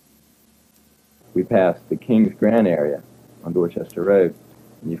 We passed the Kings Grant area on Dorchester Road,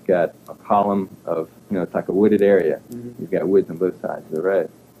 and you've got a column of, it's like a wooded area. You've got woods on both sides of the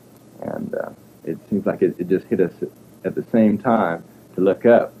road. And it seems like it just hit us at the same time to look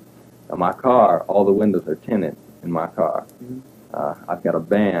up. Now, my car, all the windows are tinted in my car. I've got a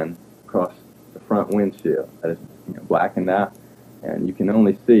band across the front windshield that is blackened out, and you can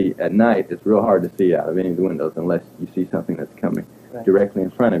only see at night. It's real hard to see out of any of the windows unless you see something that's coming directly in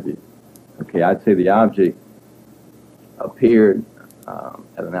front of you. Okay, I'd say the object appeared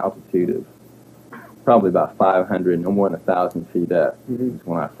at an altitude of probably about 500, no more than 1,000 feet up. Is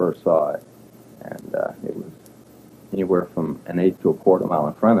when I first saw it, and it was anywhere from an eighth to a quarter mile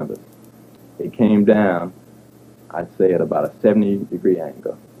in front of us. It came down, I'd say, at about a 70-degree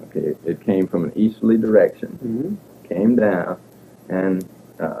angle. Okay, it came from an easterly direction, came down, and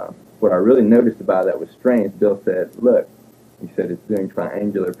what I really noticed about that was strange. Bill said, look, he said it's doing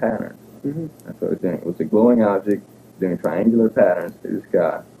triangular patterns. That's what it was doing. It was a glowing object doing triangular patterns through the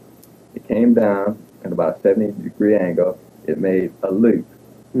sky. It came down at about a 70-degree angle. It made a loop,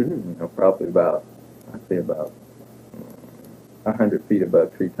 you know, probably about, I'd say about 100 feet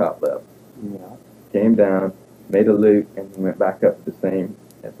above treetop level. Came down, made a loop, and went back up at the same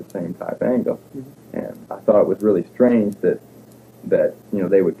type angle. And I thought it was really strange that you know,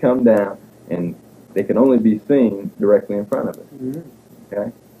 they would come down and they could only be seen directly in front of us.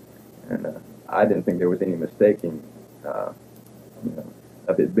 Okay, and I didn't think there was any mistaking, you know,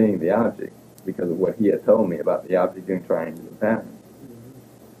 of it being the object because of what he had told me about the object doing triangular patterns.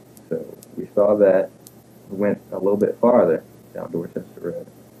 So we saw that. We went a little bit farther down Dorchester Road,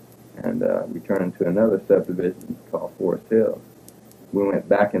 and we turned into another subdivision called Forest Hills. We went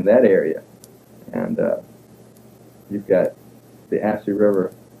back in that area, and you've got the Ashley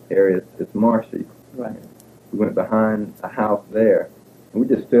River area. It's marshy. Right. We went behind a house there, and we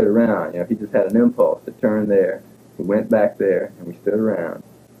just stood around. You know, he just had an impulse to turn there. We went back there, and we stood around,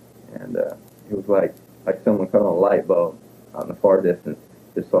 and it was like someone cut on a light bulb out in the far distance.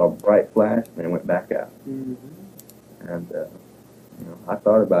 Just saw a bright flash, and then went back out. And you know, I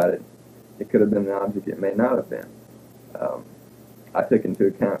thought about it. It could have been the object. It may not have been. I took into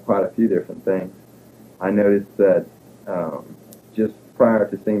account quite a few different things. I noticed that just prior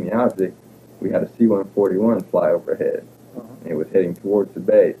to seeing the object, we had a C-141 fly overhead. And it was heading towards the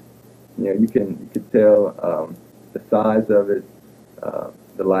base. You know, you could tell the size of it,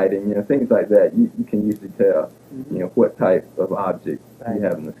 the lighting, you know, things like that. You can usually tell, you know, what type of object you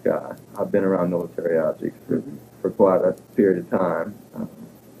have in the sky. I've been around military objects for quite a period of time.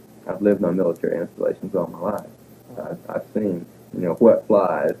 I've lived on military installations all my life. I've seen, you know, what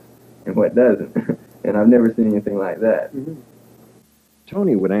flies and what doesn't, and I've never seen anything like that.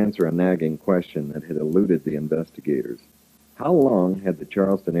 Tony would answer a nagging question that had eluded the investigators. How long had the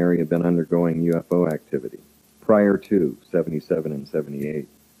Charleston area been undergoing UFO activity prior to 77 and 78?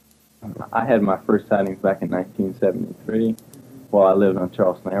 I had my first sightings back in 1973 while I lived on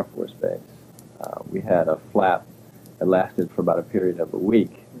Charleston Air Force Base. We had a flap that lasted for about a period of a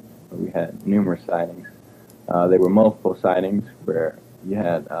week. We had numerous sightings. They were multiple sightings where you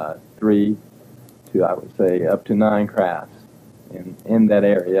had 3 to, I would say, up to 9 crafts in that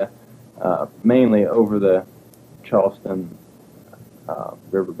area, mainly over the Charleston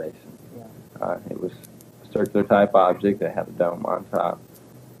River Basin. It was a circular type object that had a dome on top.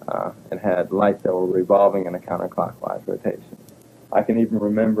 It had lights that were revolving in a counterclockwise rotation. I can even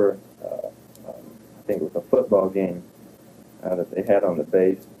remember, I think it was a football game that they had on the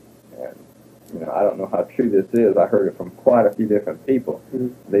base, and you know, I don't know how true this is. I heard it from quite a few different people.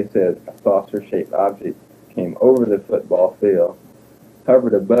 They said a saucer-shaped object came over the football field,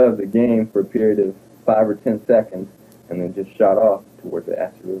 hovered above the game for a period of 5 or 10 seconds, and then just shot off towards the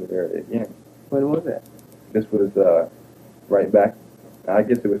Ashley River area again. When was that? This was right back, I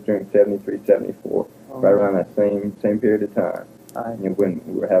guess it was during 73, 74, right around that same period of time. You know, when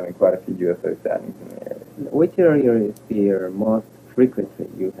we were having quite a few UFO sightings in the area. Which area is the most frequently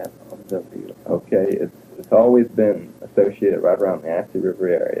you have observed the UFO? Okay, it's always been associated right around the Ashley River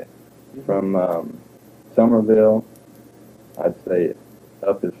area. From Somerville, I'd say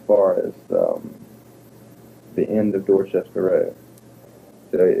up as far as the end of Dorchester Road.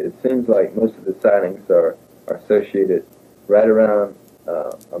 So it seems like most of the sightings are associated right around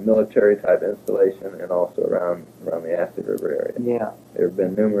a military type installation and also around the Ashley River area. Yeah. There have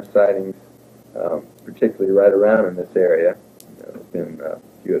been numerous sightings, particularly right around in this area. You know,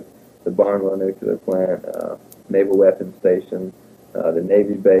 there's been the Barnwell nuclear plant, Naval Weapons Station, the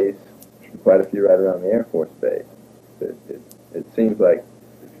Navy base, quite a few right around the Air Force Base. It seems like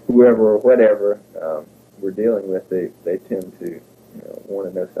whoever or whatever we're dealing with, they tend to want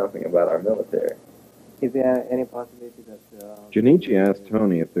to know something about our military. Is there any possibility that... Junichi asked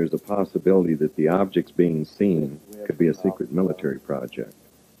Tony if there's a possibility that the objects being seen could be a secret military project.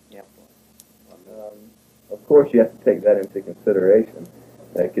 Of course, you have to take that into consideration.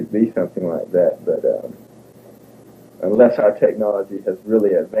 That could be something like that, but unless our technology has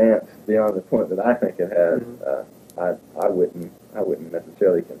really advanced beyond the point that I think it has, I wouldn't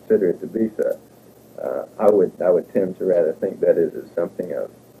necessarily consider it to be so. I would tend to rather think that it is something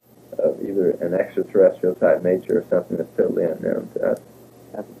of either an extraterrestrial type nature or something that's totally unknown to us.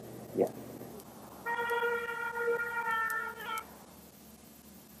 Yeah.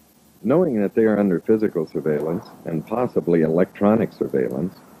 Knowing that they are under physical surveillance and possibly electronic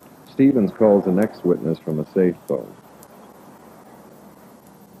surveillance, Stevens calls the next witness from a safe phone.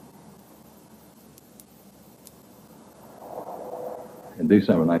 In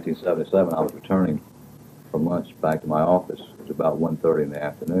December 1977, I was returning from lunch back to my office. It was about 1:30 in the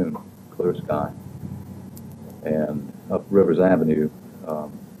afternoon, clear sky. And up Rivers Avenue,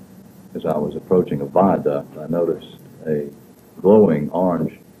 as I was approaching a viaduct, I noticed a glowing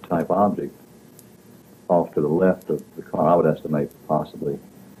orange type object off to the left of the car. I would estimate possibly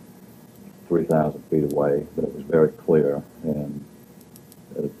 3,000 feet away, but it was very clear, and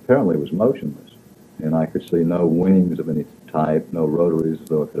it apparently was motionless. And I could see no wings of any type, no rotaries, as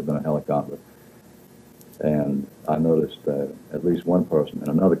though it could have been a helicopter. And I noticed at least one person in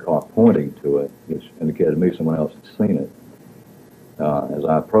another car pointing to it, which indicated to me someone else had seen it. As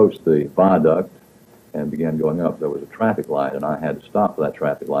I approached the viaduct and began going up, there was a traffic light, and I had to stop for that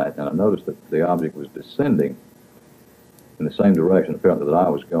traffic light, and I noticed that the object was descending in the same direction, apparently, that I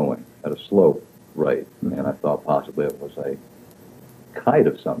was going, at a slow rate. And I thought possibly it was a kite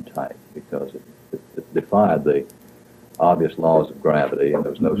of some type, because it defied the obvious laws of gravity, and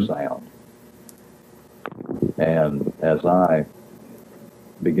there was no sound. And as I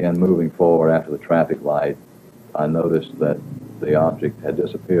began moving forward after the traffic light, I noticed that the object had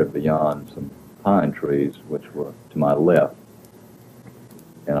disappeared beyond some pine trees, which were to my left.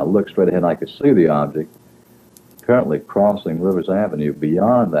 And I looked straight ahead, and I could see the object apparently crossing Rivers Avenue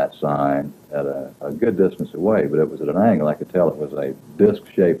beyond that sign at a good distance away, but it was at an angle. I could tell it was a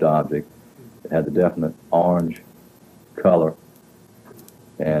disc-shaped object. It had the definite orange color,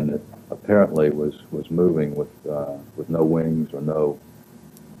 and it apparently was moving with no wings or no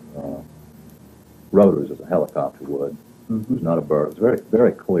rotors as a helicopter would. It was not a bird. It was very,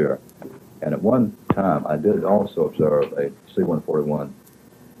 very clear. And at one time, I did also observe a C-141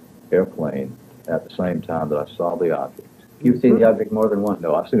 airplane at the same time that I saw the object. You've seen the object more than once?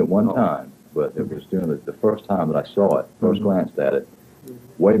 No, I've seen it one time, but it was during the first time that I saw it, first glanced at it.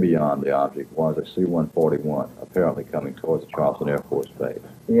 Way beyond the object was a C-141, apparently coming towards the Charleston Air Force Base.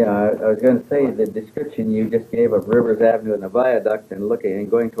 Yeah, I was going to say the description you just gave of Rivers Avenue and the viaduct and looking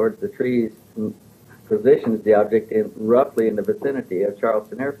and going towards the trees positions the object roughly in the vicinity of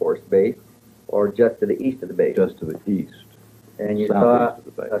Charleston Air Force Base, or just to the east of the base. Just to the east. And you saw of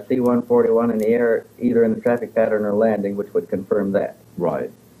the base. a C-141 in the air, either in the traffic pattern or landing, which would confirm that. Right.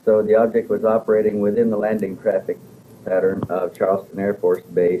 So the object was operating within the landing traffic pattern of Charleston Air Force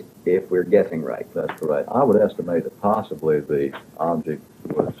Base, if we're guessing right. That's correct. I would estimate that possibly the object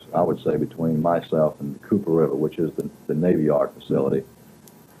was, I would say, between myself and the Cooper River, which is the Navy Yard facility.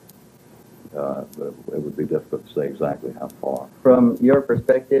 But it would be difficult to say exactly how far. From your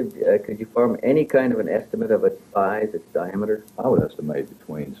perspective, could you form any kind of an estimate of its size, its diameter? I would estimate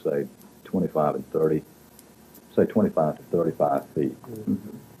between, say, 25 and 30, say 25 to 35 feet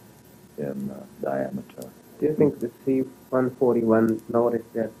in diameter. Do you think the C-141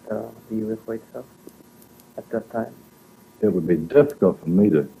 noticed that the UFO itself at that time? It would be difficult for me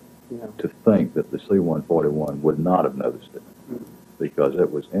to Yeah. think that the C-141 would not have noticed it, because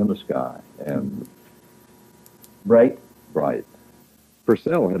it was in the sky and Bright? bright.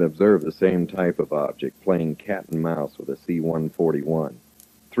 Purcell had observed the same type of object playing cat and mouse with a C-141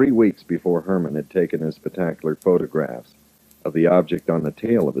 3 weeks before Herrmann had taken his spectacular photographs of the object on the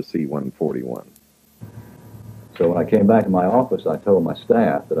tail of the C-141. So when I came back to my office, I told my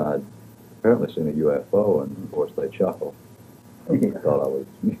staff that I'd apparently seen a UFO, and of course they chuckled. They thought I was,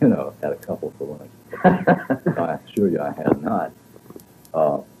 had a couple for lunch. I assure you I had not.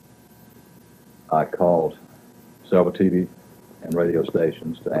 I called several TV and radio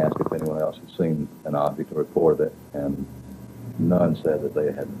stations to ask if anyone else had seen an object or reported it, and none said that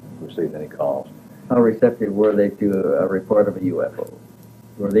they had received any calls. How receptive were they to a report of a UFO?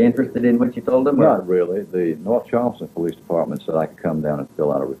 Were they interested in what you told them? Not really. The North Charleston Police Department said I could come down and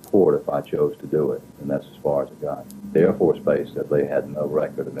fill out a report if I chose to do it, and that's as far as it got. The Air Force Base said they had no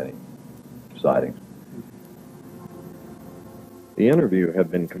record of any sightings. The interview had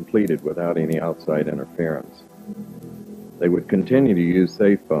been completed without any outside interference. They would continue to use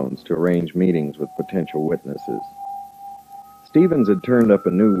safe phones to arrange meetings with potential witnesses. Stevens had turned up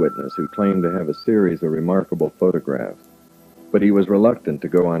a new witness who claimed to have a series of remarkable photographs, but he was reluctant to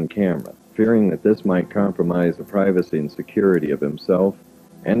go on camera, fearing that this might compromise the privacy and security of himself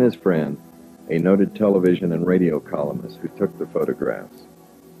and his friend, a noted television and radio columnist who took the photographs.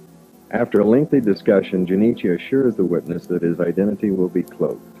 After a lengthy discussion, Junichi assures the witness that his identity will be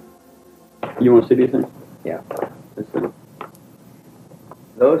cloaked. You want to see these things? Yeah. Let's see.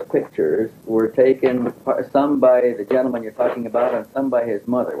 Those pictures were taken, some by the gentleman you're talking about, and some by his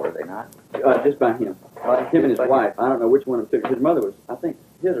mother, were they not? Just by him. Him and his wife. I don't know which one of them took. His mother was, I think,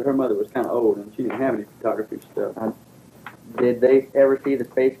 his or her mother was kind of old, and she didn't have any photography stuff. Did they ever see the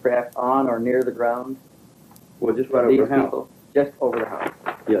spacecraft on or near the ground? Well, just right over These the house. people? Just over the house.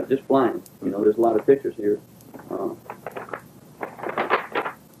 Yeah, just flying. You know, there's a lot of pictures here.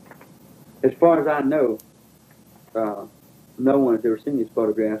 As far as I know, no one has ever seen these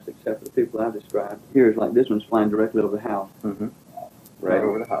photographs except for the people I described. Here's like this one's flying directly over the house. Mm-hmm. Right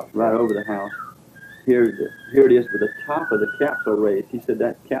over the house. Right over the house. Here it is with the top of the capsule raised. He said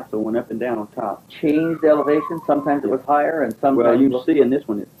that capsule went up and down on top. Changed elevation. Sometimes it was higher, and sometimes. Well, you can see in this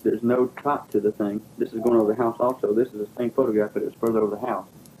one, there's no top to the thing. This is going over the house also. This is the same photograph, but it's further over the house.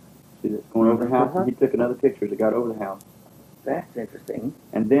 See, it's going over the house, and he took another picture as it got over the house. That's interesting.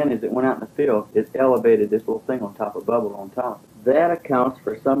 And then as it went out in the field, it elevated this little thing on top, a bubble on top. That accounts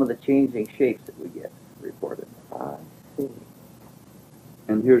for some of the changing shapes that we get reported. I see.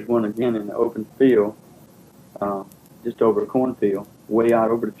 And here's one again in the open field, just over a cornfield, way out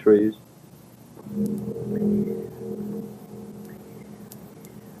over the trees.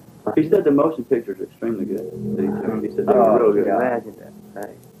 He said the motion pictures are extremely good. He said they were real good. Imagine that.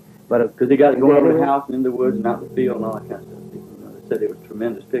 Right. But Because he got it going over the house and in the woods and out in the field and all that kind of stuff. They said it was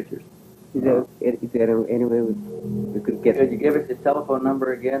tremendous pictures. Is there any way we could get? could you give us his telephone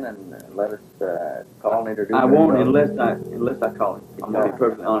number again and let us call and introduce? I won't ourselves? unless I call him. I'm going to be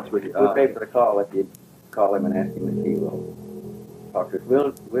perfectly honest with you. We'll pay for the call if you call him and ask him if he will talk to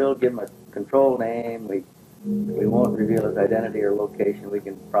us. We'll give him a control name. We won't reveal his identity or location. We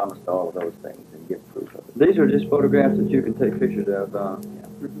can promise all of those things and give proof of it. These are just photographs that you can take pictures of.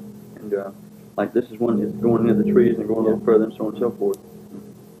 And like this is one that's going into the trees and going a little further and so on and so forth.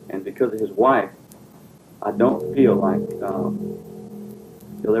 And because of his wife, I don't feel like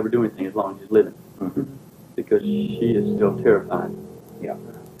he'll ever do anything as long as he's living. Because she is still terrified. Yeah.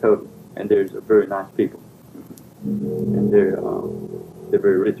 Totally. And there's very nice people. And they're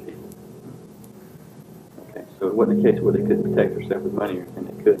very rich people. Okay, so it wasn't a case where they couldn't protect themselves with money, and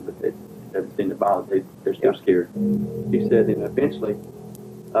they could, but it doesn't seem to bother them. They're still scared. He said, and eventually,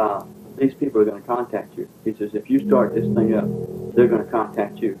 these people are going to contact you. He says, if you start this thing up, they're going to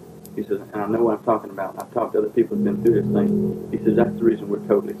contact you. He says, and I know what I'm talking about. I've talked to other people who've been through this thing. He says, that's the reason we're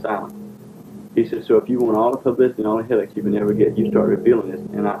totally silent. He says, so if you want all the publicity and all the headaches you can ever get, you start revealing this.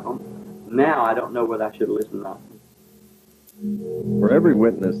 And now I don't know whether I should have listened or not. For every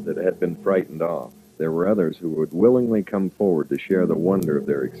witness that had been frightened off, there were others who would willingly come forward to share the wonder of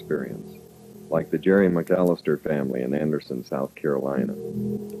their experience, like the Jerry McAllister family in Anderson, South Carolina.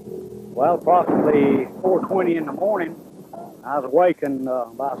 Well, approximately 4:20 in the morning, I was awakened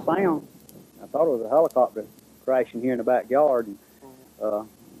by a sound. I thought it was a helicopter crashing here in the backyard. And,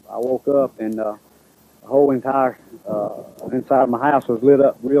 I woke up and the whole entire inside of my house was lit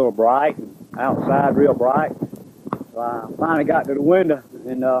up real bright and outside real bright. So I finally got to the window,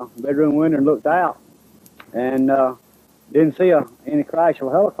 in the bedroom window, and looked out and didn't see any crash of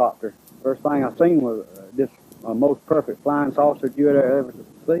a helicopter. First thing I seen was this most perfect flying saucer you would ever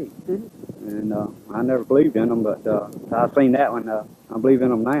see. And I never believed in them, but I seen that one. I believe in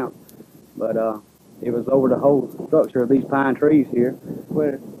them now. But it was over the whole structure of these pine trees here.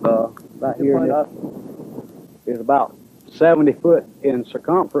 Where about here is about 70 foot in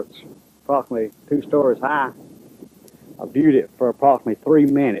circumference, approximately 2 stories high. I viewed it for approximately 3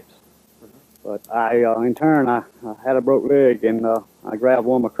 minutes. But in turn, I had a broke leg, and I grabbed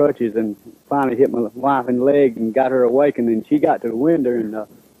one of my crutches and finally hit my wife in the leg and got her awakened. And she got to the window, and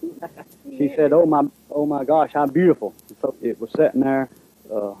she said, "Oh my gosh, how beautiful!" So it was sitting there,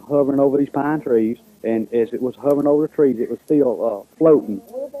 hovering over these pine trees, and as it was hovering over the trees, it was still floating,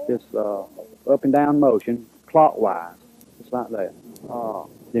 just up and down motion, clockwise, just like that.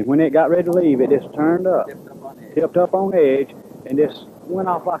 Then when it got ready to leave, it just turned up, tipped up on edge, and just went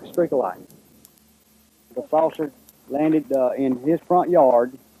off like a streak of lightning. The saucer landed in his front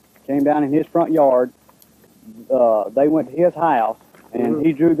yard, came down in his front yard. They went to his house, and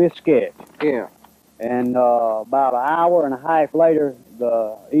he drew this sketch. Yeah. And about an hour and a half later,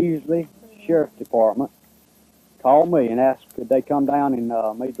 the Easley Sheriff's Department called me and asked could they come down and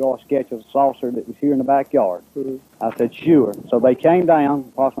me draw a sketch of the saucer that was here in the backyard. I said, sure. So they came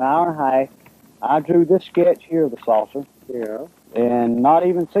down, approximately an hour and a half. I drew this sketch here of the saucer. Yeah. And not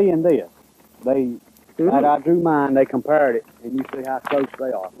even seeing this. As I drew mine, they compared it, and you see how close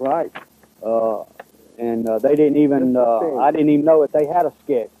they are. Right. And they didn't even, I didn't even know that they had a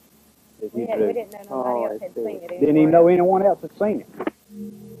sketch that he drew. We didn't know nobody else had seen it. Didn't even know anyone else had seen it.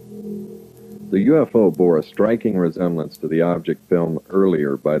 The UFO bore a striking resemblance to the object filmed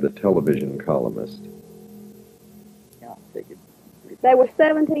earlier by the television columnist. There were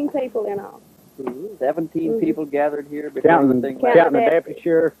 17 people in all. 17 people gathered here before Counting, the thing counting the deputy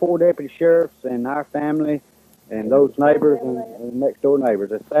sheriff, 4 deputy sheriffs, and our family, and those neighbors and next door neighbors.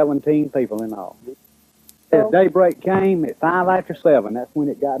 There's 17 people in all. As daybreak came at 5 after 7, that's when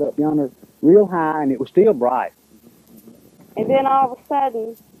it got up yonder real high, and it was still bright. And then all of a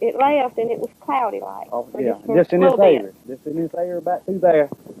sudden, it left, and it was cloudy like. Oh, for yeah, for just in a this little bit. area. Just in this area about through there,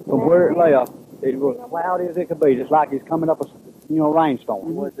 from where it left, it was cloudy as it could be, just like it's coming up a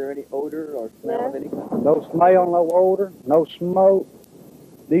rainstorm. Was there any odor or smell of any kind? No smell, no odor, no smoke.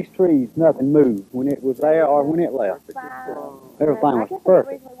 These trees, nothing moved when it was there or when it left. Everything was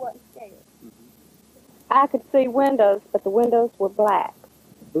perfect. I could see windows, but the windows were black.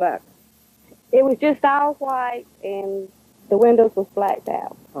 Black. It was just all white, and the windows was blacked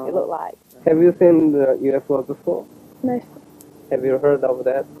out. It looked like. Have you seen the UFO before? No. Have you heard of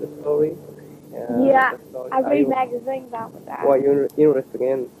that story? Yeah, the story? I Are read you- magazines about that. Well, you're interested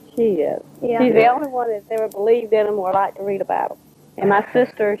in. She is. She's the only one that's ever believed in them or liked to read about them. And my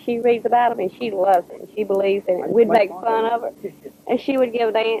sister, she reads about them, and she loves it. And she believes in it. We'd make fun of her, and she would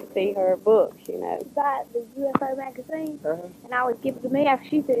give Nancy her books, you know. Got the UFO magazine, and I would give it to me after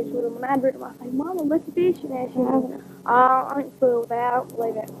she finished with them. And I'd read them. I'd say, "Mama, look at this," and she goes, "I ain't fooled with that. I don't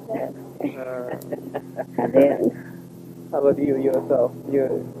believe that stuff." I didn't. How about you yourself?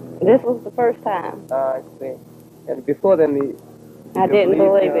 You, This was the first time. I see. And before then, I didn't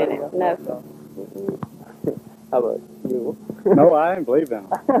believe in it. No. How about you? No, I didn't believe in them.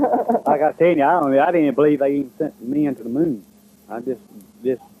 Like I tell you, I didn't believe they even sent men to the moon. I just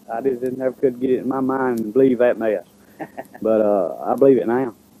never could get it in my mind and believe that mess. But I believe it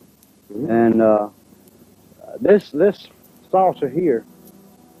now. And this saucer here,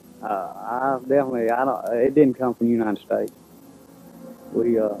 it didn't come from the United States.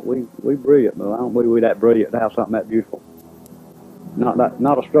 We brilliant, but I don't believe we're that brilliant to have something that beautiful. Not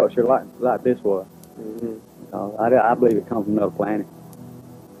a structure like this was. I believe it comes from another planet.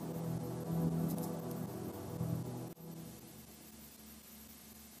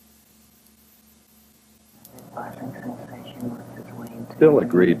 Bill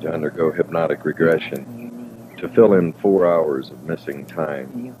agreed to undergo hypnotic regression to fill in 4 hours of missing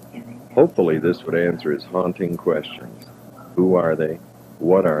time. Hopefully this would answer his haunting questions. Who are they?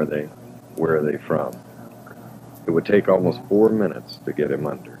 What are they? Where are they from? It would take almost 4 minutes to get him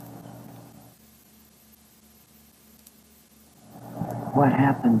under. What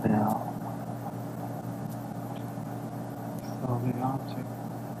happened, Bill? Saw the object.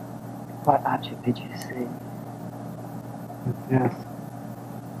 What object did you see? Yes.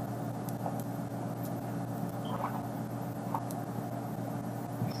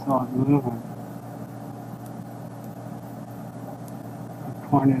 I saw it moving. I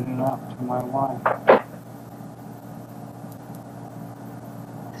pointed it out to my wife.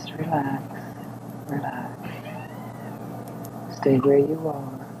 Just relax. Relax. Stay where you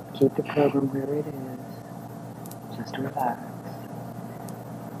are. Keep the program where it is. Just relax.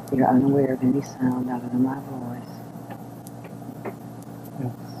 You're unaware of any sound other than my voice.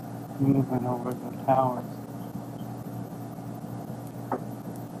 It's moving over the towers.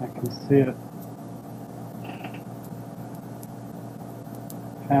 I can see it.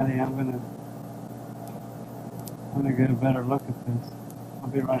 Patty, I'm gonna get a better look at this. I'll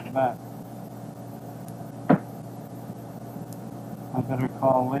be right back. I better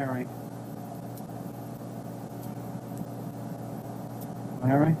call Larry.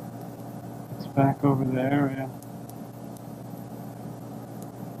 Larry? It's back over the area.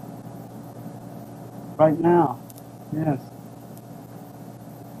 Right now. Yes.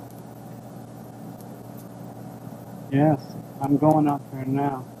 Yes, I'm going up there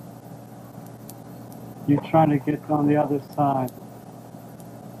now. You try to get on the other side.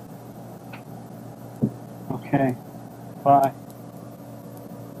 Okay. Bye.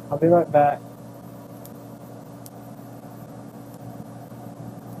 I'll be right back.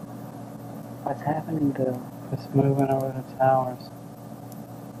 What's happening, Bill? It's moving over the towers.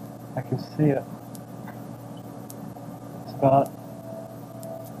 I can see it. It's about,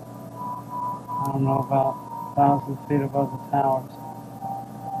 I don't know, about 1,000 feet above the towers.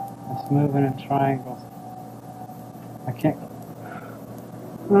 It's moving in triangles. I can't.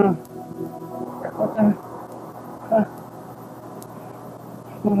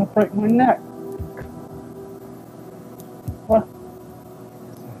 I'm gonna break my neck. What?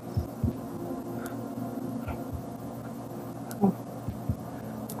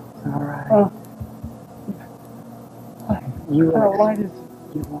 All right. How light is it?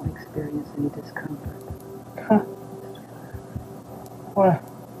 You won't experience any discomfort. Huh. What?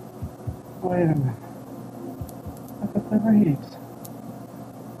 Wait a minute. Look at the reeds.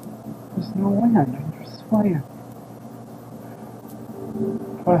 There's no wind. I'm just swaying.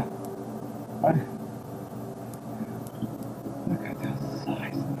 What? What? Look at the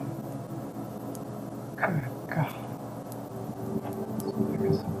size of them. Good God. It's big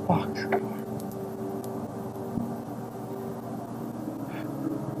as a boxcar.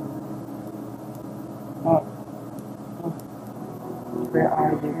 Where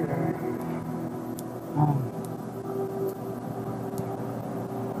are you, girl? I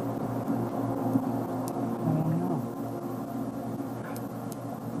don't know.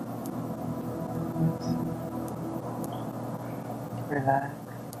 Relax.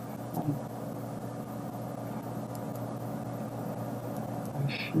 My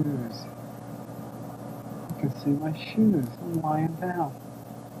shoes. You can see my shoes. I'm lying down.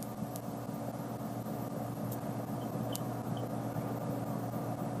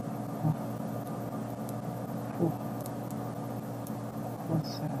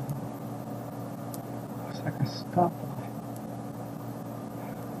 What's that? Looks like a stoplight.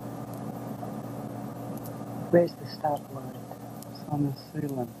 Where's the stoplight? It's on the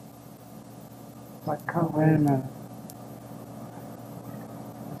ceiling. What color? Wait a minute.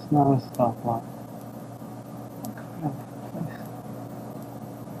 It's not a stoplight. What kind of place?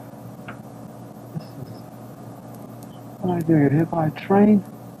 This is... What did I do? Get hit by a train?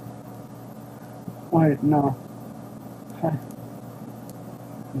 Wait, no.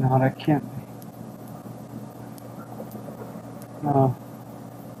 No, that can't be. No.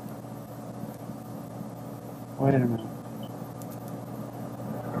 Wait a minute.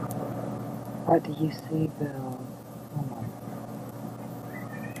 What do you see, Bill? Oh my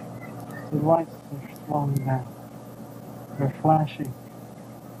God. The lights are slowing down. They're flashing.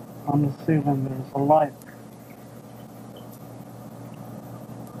 On the ceiling there's a light.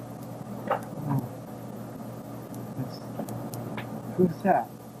 Oh. Who's that?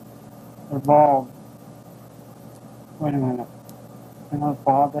 They're bald. Wait a minute. They're not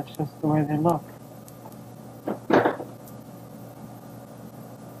bald, that's just the way they look.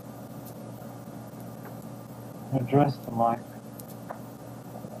 They're dressed alike.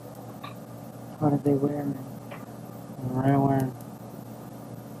 What are they wearing? They're wearing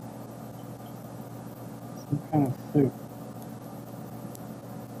some kind of suit.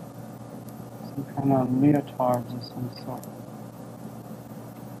 Some kind of leotards of some sort.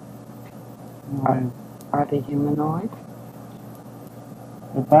 Are they humanoid?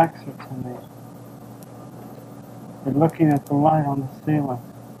 Their backs are to me. They're looking at the light on the ceiling.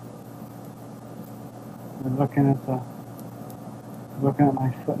 They're looking at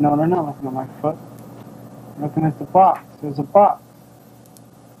my foot. No, they're not looking at my foot. They're looking at the box. There's a box.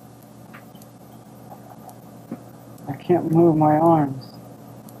 I can't move my arms.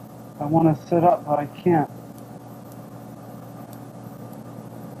 I want to sit up, but I can't.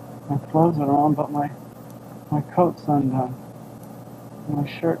 My clothes are on, but my coat's undone. My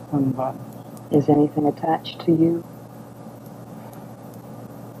shirt's unbuttoned. Is anything attached to you?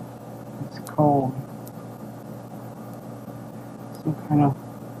 It's cold. Some kind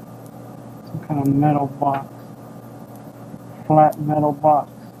of metal box. Flat metal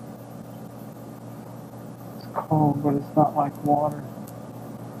box. It's cold, but it's not like water.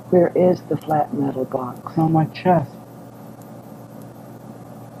 Where is the flat metal box? It's on my chest.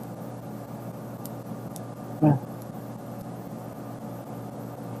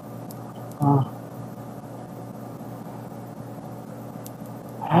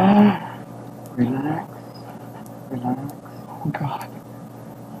 Relax. Relax. Oh, God.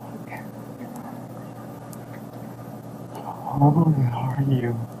 How are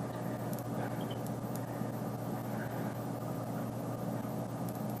you?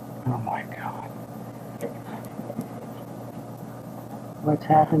 Oh, my God. What's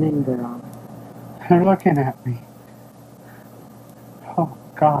happening, Bill? They're looking at me. Oh,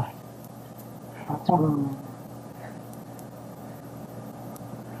 God. What's wrong?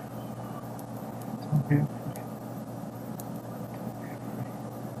 Don't be afraid.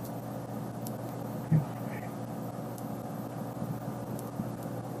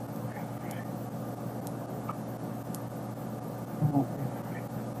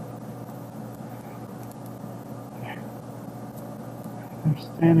 They're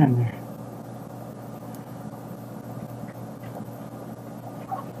standing there.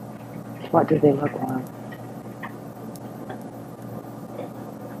 What do they look like?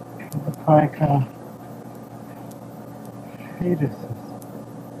 Look like fetuses.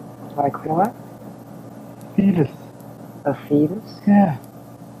 Like what? Fetus. A fetus? Yeah.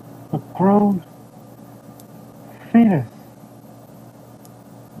 grown fetus.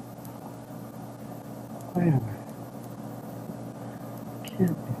 Wait a minute.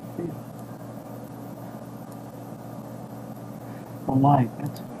 Can't be fetus. The light,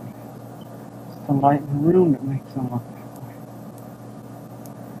 that's what it is. It's the light in the room that makes them look that way.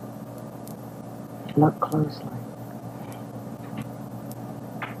 Look closely.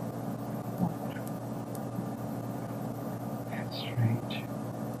 That's strange.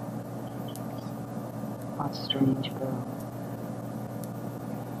 What's strange, Bill?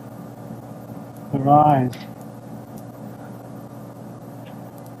 Their eyes.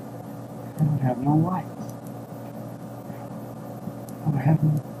 They don't have no lights. They don't have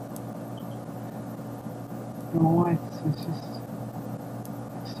no lights. It's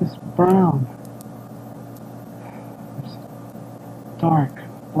just brown. It's dark,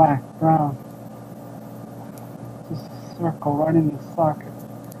 black, brown. Just a circle right in the socket.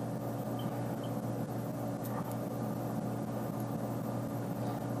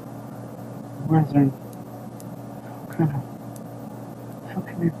 Wizard. How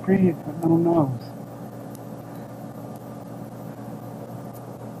can they breathe with no nose?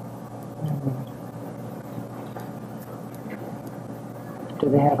 Do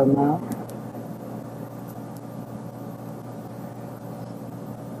they have a mouth?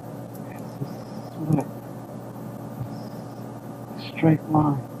 It's a slit. It's a straight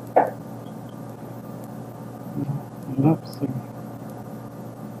line. The lips are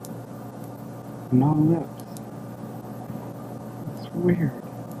no lips. It's weird.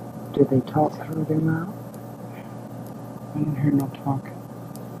 Do they talk through their mouth? I don't hear no talking.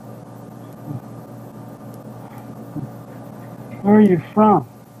 Where are you from?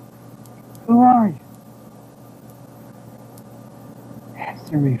 Who are you?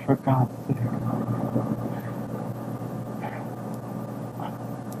 Answer me, for God's sake.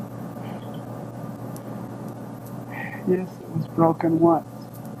 Yes, it was broken once.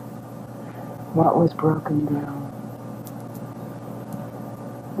 What was broken down?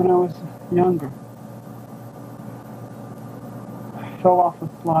 When I was younger. I fell off a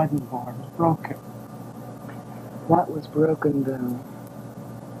sliding board and broke it. What was broken down?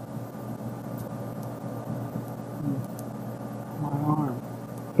 My arm.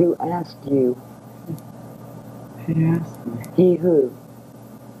 Who asked you? He asked me. He who?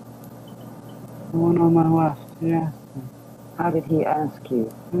 The one on my left. He asked me. How did he ask you?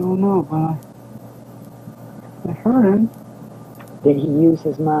 I don't know, but I heard him. Did he use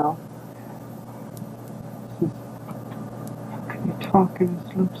his mouth? He says, how can you talk in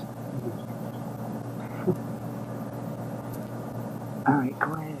his lips? All right,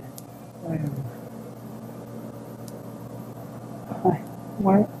 go ahead.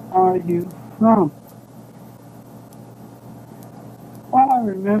 Where are you from? All I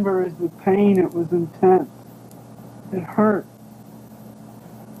remember is the pain. It was intense. It hurt.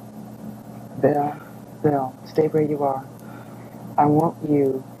 Bill, stay where you are. I want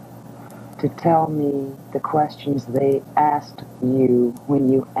you to tell me the questions they asked you when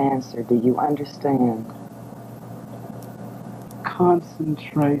you answered. Do you understand?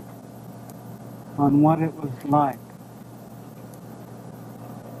 Concentrate on what it was like.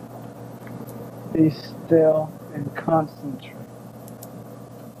 Be still and concentrate.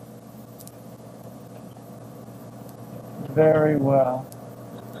 Very well.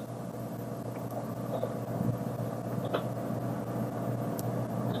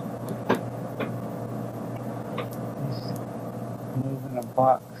 He's moving a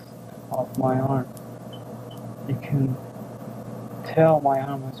box off my arm. You can tell my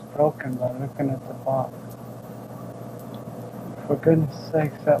arm was broken by looking at the box. For goodness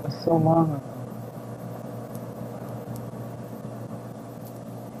sakes, that was so long ago.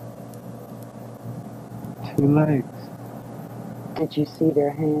 Two legs. Did you see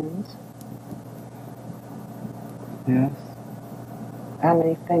their hands? Yes. How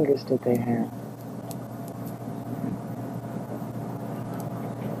many fingers did they have?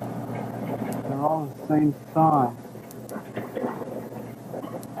 They're all the same size.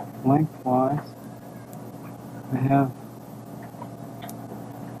 Lengthwise, they have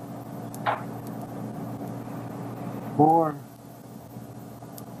 4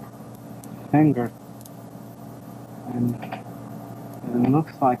 fingers. And it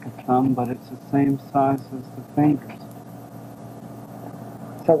looks like a thumb, but it's the same size as the fingers.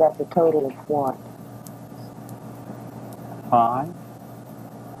 So that's a total of what? 5?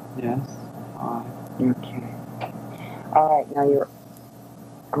 Yes, 5. Okay. All right, now you're...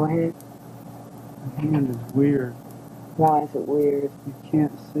 Go ahead. The hand is weird. Why is it weird? You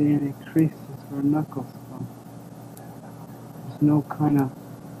can't see any creases where knuckles go. There's no kind of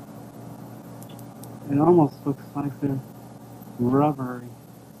It almost looks like they're rubbery.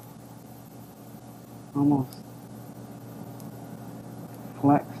 Almost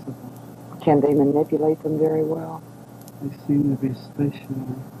flexible. Can they manipulate them very well? They seem to be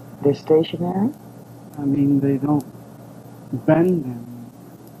stationary. They're stationary? I mean, they don't bend them.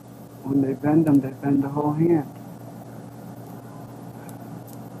 When they bend them, they bend the whole hand.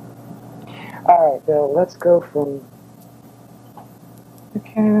 All right, Bill, let's go from... They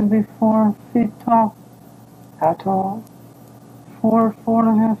can't even be 4 feet tall. How tall?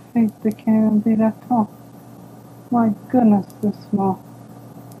 4.5 feet. They can't even be that tall. My goodness, they're small.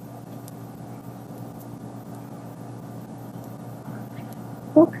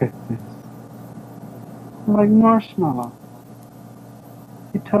 Look at this. They're like marshmallow.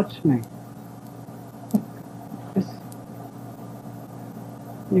 He touched me. It's,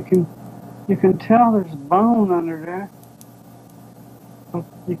 you can tell there's bone under there, but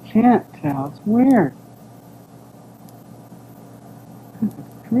you can't tell. It's weird. Good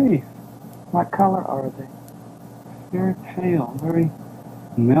grief. What color are they? Very pale, very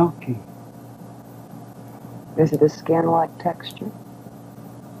milky. Is it a skin-like texture?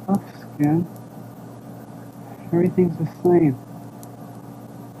 Tough skin. Everything's the same.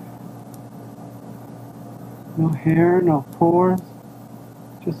 No hair, no pores,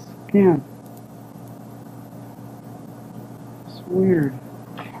 just skin. It's weird.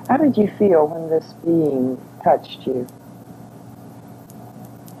 How did you feel when this being touched you?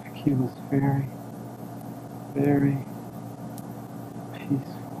 He was very, very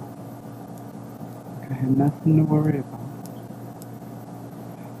peaceful. Like I had nothing to worry about.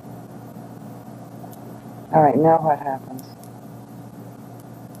 All right, now what happens?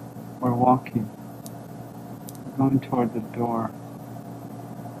 We're walking. We're going toward the door.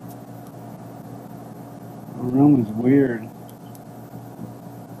 The room is weird.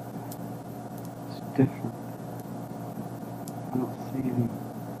 It's different. I don't see anything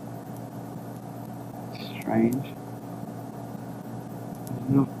strange. There's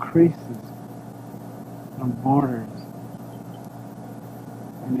no creases, no borders.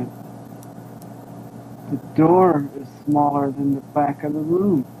 And the door is smaller than the back of the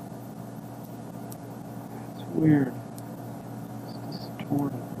room. It's weird. It's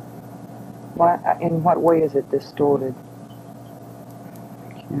distorted. In what way is it distorted?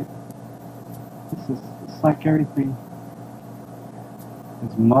 It's like everything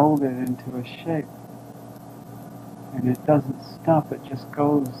is molded into a shape. And it doesn't stop, it just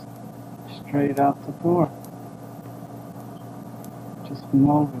goes straight out the door. Just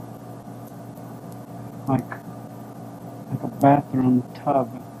molded. Like a bathroom tub.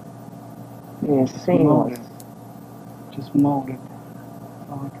 Yeah, Just seamless. molded. Just molded. That's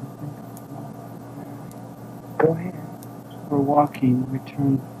all I can think of. Go ahead. We're walking, we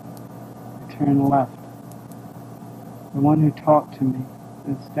turn left. The one who talked to me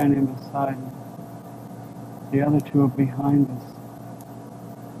is standing beside me. The other two are behind us.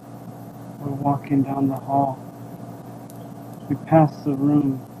 We're walking down the hall. We pass the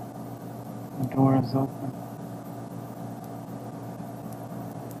room. The door is open.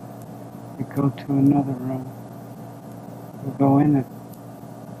 We go to another room. We go in it.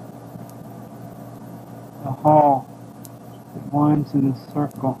 The hall, it winds in a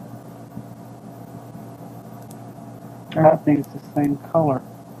circle. Everything's the same color.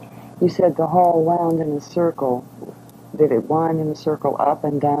 You said the hall wound in a circle. Did it wind in a circle up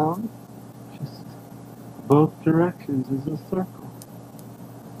and down? Just both directions is a circle.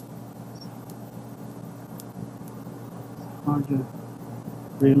 It's hard to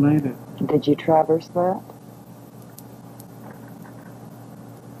relate it. Did you traverse that?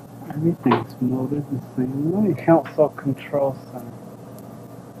 Everything's molded the same way. Council Control Center.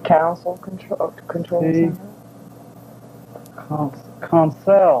 Council Control See? Center?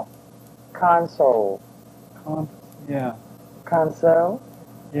 Console. Console. Yeah. Console?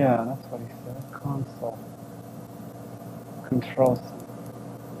 Yeah, that's what he said. Console. Control Center.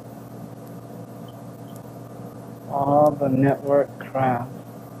 All the network craft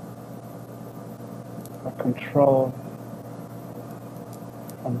are controlled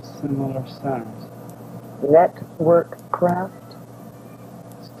from similar centers. Network craft?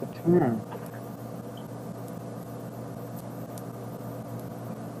 It's the term.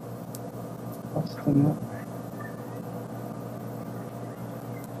 What's the network?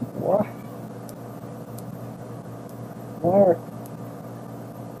 What? Where?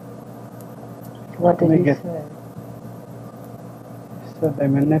 What did he get, say? He said they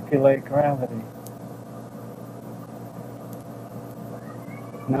manipulate gravity.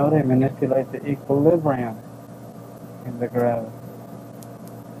 No, they manipulate the equilibrium in the gravity.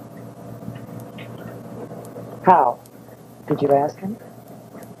 How? Did you ask him?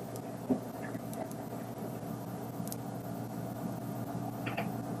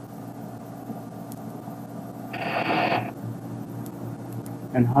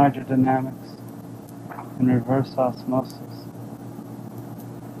 In hydrodynamics and reverse osmosis.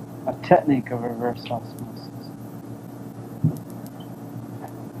 A technique of reverse osmosis.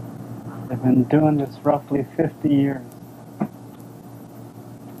 They've been doing this roughly 50 years.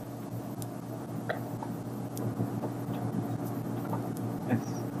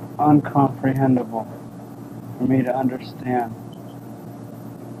 It's uncomprehendable for me to understand.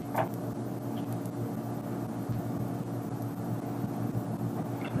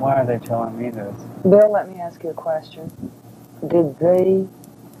 Why are they telling me this? Bill, let me ask you a question. Did they,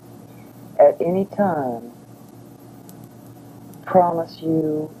 at any time, promise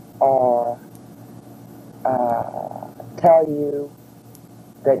you or tell you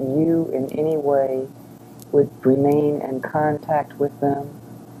that you in any way would remain in contact with them?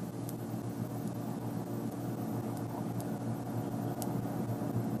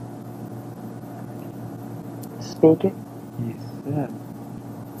 Speak it. He said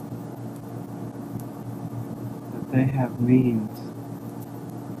that they have means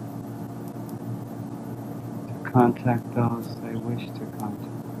to contact those they wish to contact.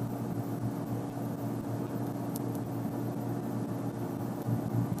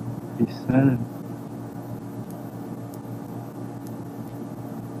 He said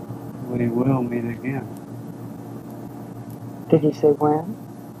we will meet again. Did he say when?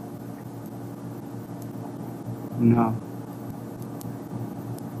 No.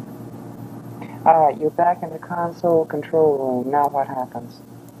 All right, you're back in the console control room. Now what happens?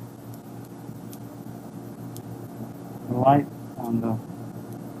 The light on the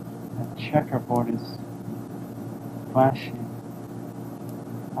checkerboard is flashing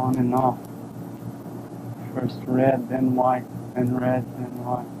on and off. First red, then white, then red, then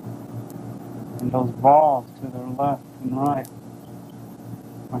white. And those balls to the left and right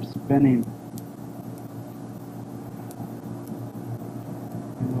are spinning.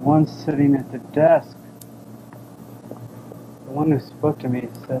 And the one sitting at the desk, the one who spoke to me,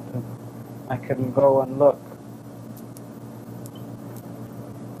 said that I couldn't go and look.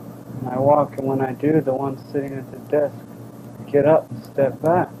 And I walk, and when I do, the one sitting at the desk get up and step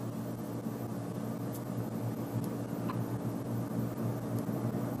back.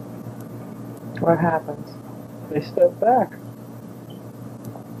 What happens? They step back.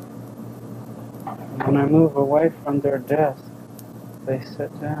 And when I move away from their desk, they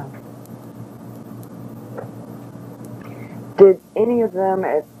sit down. Did any of them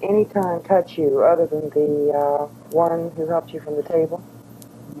at any time touch you other than the one who helped you from the table?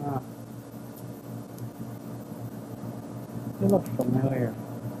 No. They look familiar.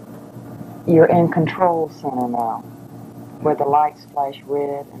 You're in control center now, where the lights flash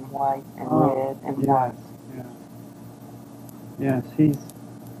red and white and red and white. Yes. Yes, he's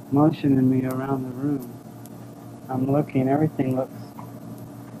motioning me around the room. I'm looking, everything looks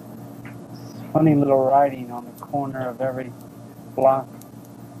funny little writing on the corner of every block.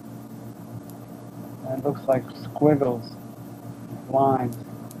 And it looks like squiggles, lines.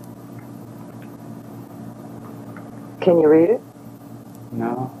 Can you read it?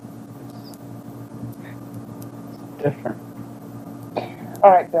 No, it's different.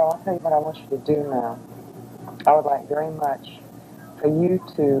 All right, Bill, I'll tell you what I want you to do now. I would like very much for you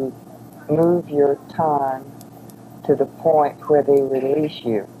to move your time to the point where they release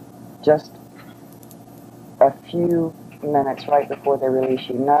you. Just a few minutes right before they release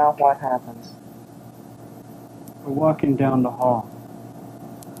you. Now what happens? We're walking down the hall.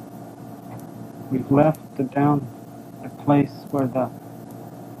 We've left the place where the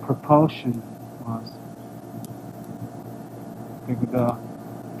propulsion was.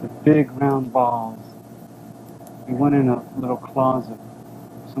 The big round balls. We went in a little closet,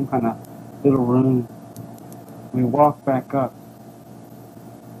 some kind of little room. We walked back up,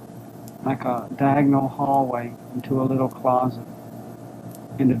 like a diagonal hallway into a little closet.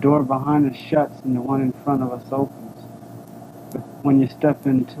 And the door behind us shuts and the one in front of us opens. But when you step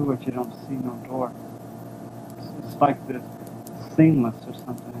into it, you don't see no door. It's like it's seamless or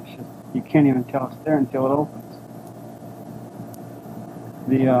something. It's just, you can't even tell it's there until it opens.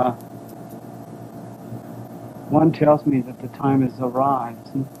 The one tells me that the time has arrived.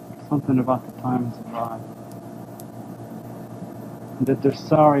 Something about the time has arrived. And that they're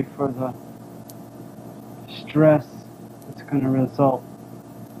sorry for the stress that's going to result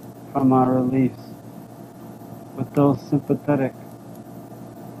from our release. But those sympathetic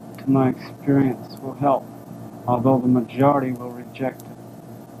to my experience will help, although the majority will reject it.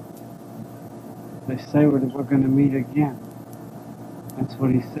 They say we're going to meet again. That's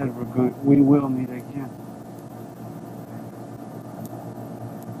what he said. We will meet again.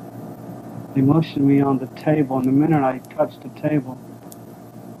 They motioned me on the table, and the minute I touched the table,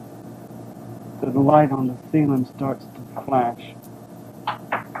 the light on the ceiling starts to flash.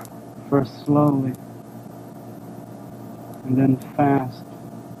 First slowly, and then fast.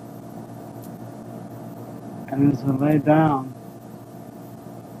 And as I lay down,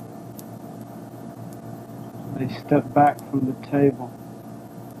 they stepped back from the table.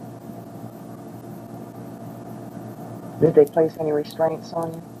 Did they place any restraints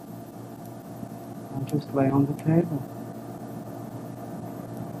on you? I just lay on the table.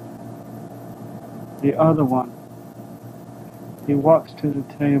 The other one, he walks to the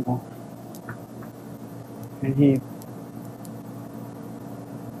table, and he's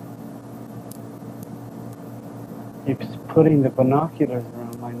putting the binoculars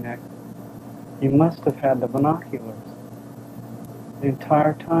around my neck. He must have had the binoculars the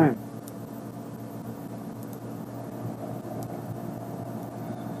entire time.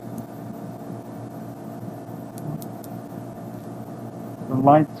 The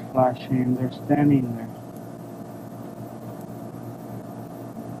lights flashing, and they're standing there.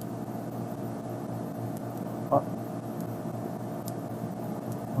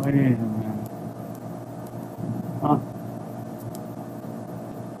 Wait a minute. Huh?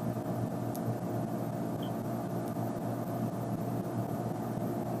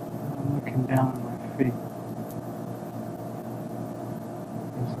 I'm looking down at my feet.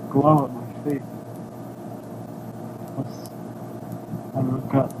 There's a glow at my feet. I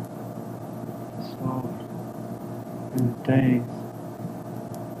look up slowly in a daze.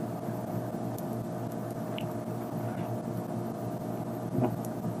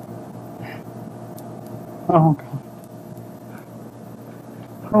 Oh God.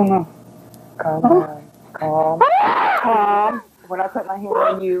 Oh no. Calm down. Calm. When I put my hand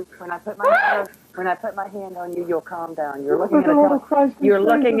on you, when I put my hand on you, you'll calm down. You're looking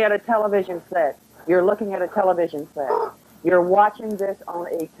at a television set. You're looking at a television set. You're watching this on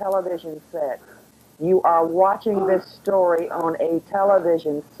a television set. You are watching this story on a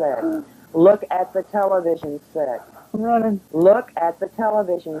television set. Look at the television set. I'm running. Look at the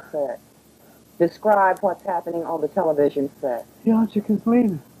television set. Describe what's happening on the television set. The object is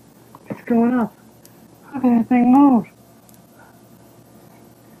leaving. It's going up. How can that thing move?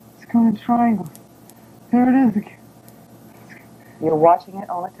 It's going in triangles. There it is again. You're watching it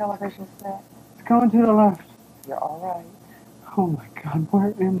on a television set? It's going to the left. You're all right. Oh my God,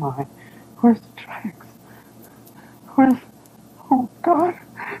 where am I? Where's the tracks? Oh God,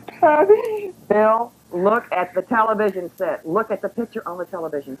 Daddy! Bill, look at the television set. Look at the picture on the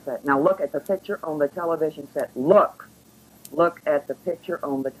television set. Now look at the picture on the television set. Look at the picture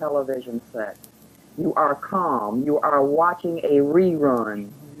on the television set. You are calm. You are watching a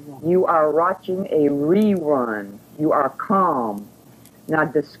rerun. You are watching a rerun. You are calm. Now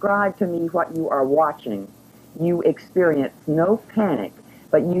describe to me what you are watching. You experience no panic,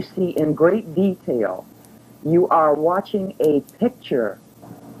 but you see in great detail. You are watching a picture.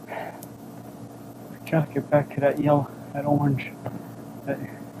 I gotta get back to that yellowish-orange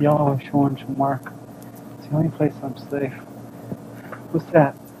mark. It's the only place I'm safe. What's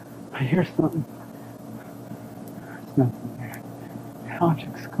that? I hear something. There's nothing there. The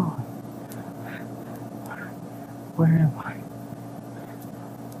object's gone. Where am I?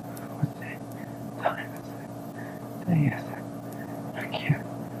 What time is it? Day is it? I can't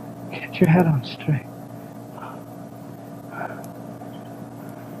get your head on straight.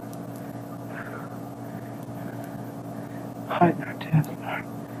 Hide in our death, Lord.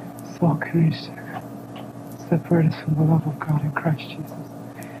 So can you separate us from the love of God in Christ Jesus.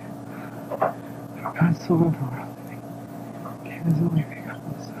 For God so loved the world that He gave His only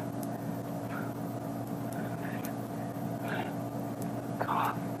begotten Son.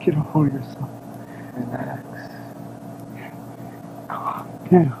 God, get a hold of yourself. Relax. Calm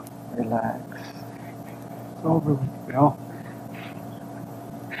down. Relax. It's over with, Bill.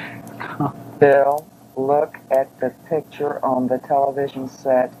 Bill, look at the picture on the television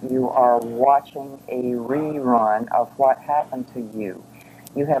set. You are watching a rerun of what happened to you.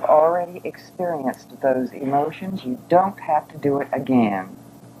 You have already experienced those emotions. You don't have to do it again.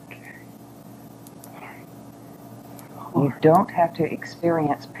 You don't have to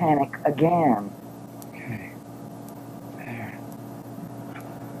experience panic again. Okay. There.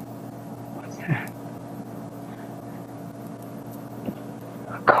 What's that?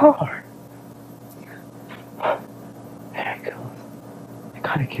 A car. There it goes. I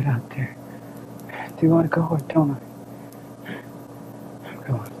gotta get out there. Do you want to go or don't I? I'm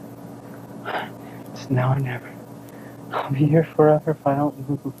going. now or never. I'll be here forever if I don't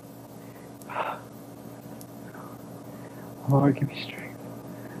move. Lord, give me strength.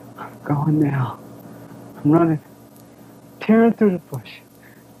 I'm going now. I'm running, tearing through the bush.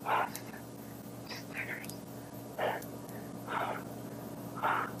 Stairs.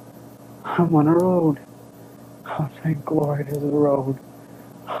 I'm on a road. Oh, thank glory there's a road.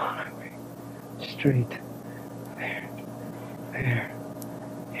 Highway. Street. There. There.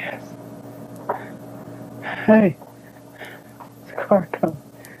 Yes. Hey. It's a car come.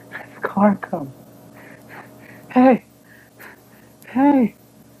 It's a car come. Hey. Hey.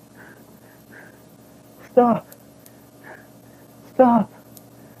 Stop. Stop.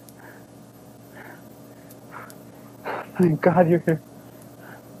 Thank God you're here.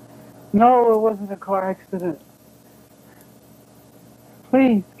 No, it wasn't a car accident.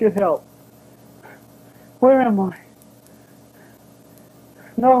 Please, get help. Where am I?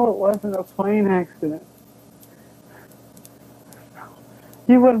 No, it wasn't a plane accident.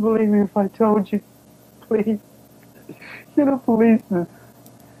 You wouldn't believe me if I told you. Please, get a policeman.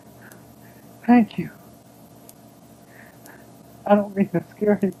 Thank you. I don't mean to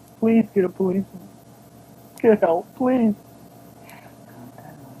scare you. Please get a policeman. Get help, please.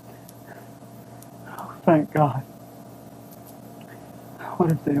 Oh, thank God.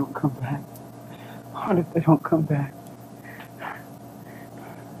 What if they don't come back? What if they don't come back?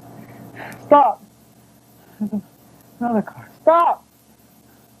 Stop! There's another car. Stop!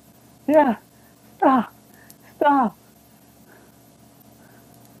 Yeah, stop! Stop!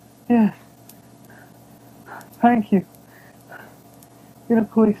 Yes. Thank you. Get a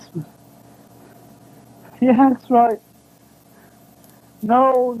policeman. Yeah, that's right.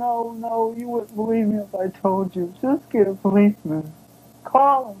 No, no, no, you wouldn't believe me if I told you. Just get a policeman.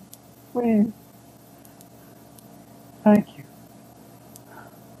 Call him, please. Thank you.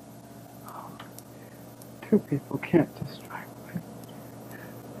 Two people can't distract me.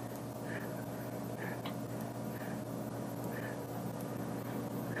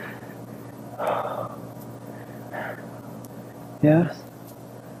 Yes?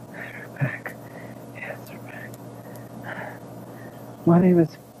 They're back. Yes, they're back. My name is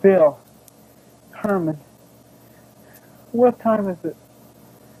Bill Herrmann. What time is it?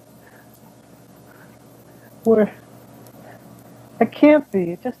 Where? It can't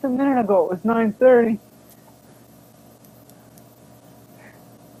be. Just a minute ago it was 9:30.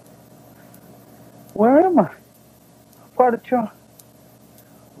 Where am I? Part of Charleston.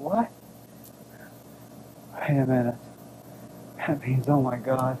 What? Wait a minute. That means, oh my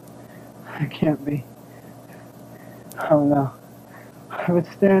God, it can't be. Oh no. I was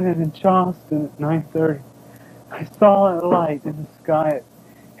standing in Charleston at 9:30. I saw a light in the sky.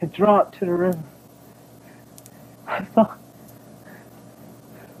 It dropped to the river. I saw.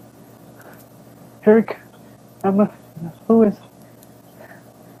 Here it comes. Who is?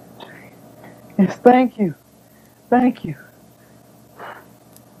 Yes, thank you. Thank you.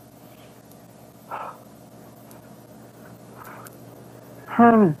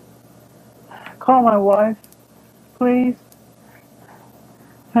 Herman, call my wife, please.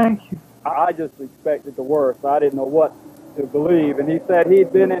 Thank you. I just expected the worst. I didn't know what to believe. And he said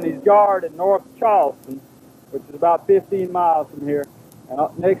he'd been in his yard in North Charleston, which is about 15 miles from here.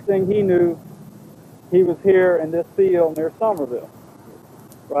 And next thing he knew, he was here in this field near Somerville.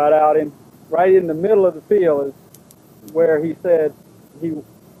 Right in the middle of the field is where he said he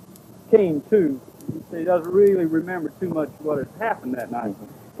came to. He said he doesn't really remember too much what had happened that night.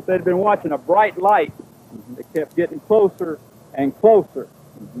 He said he'd been watching a bright light that kept getting closer and closer.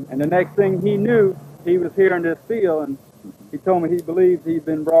 And the next thing he knew, he was here in this field, and he told me he believes he'd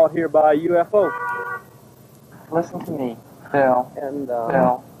been brought here by a UFO. Listen to me, Bill. And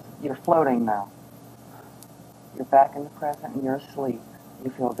Bill, you're floating now. You're back in the present and you're asleep. You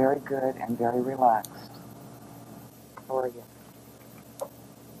feel very good and very relaxed. How are you?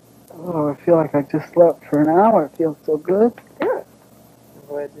 Oh, I feel like I just slept for an hour. It feels so good. good. I'm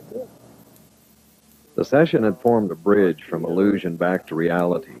glad you did. The session had formed a bridge from illusion back to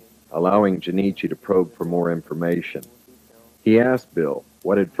reality, allowing Junichi to probe for more information. He asked Bill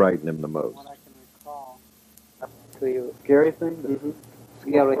what had frightened him the most. What I can recall. To you. Scary thing?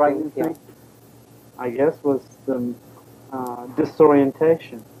 Scary frightening thing, yeah. thing? I guess was the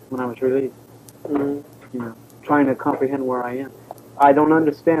disorientation when I was released. Mm-hmm. You know, trying to comprehend where I am. I don't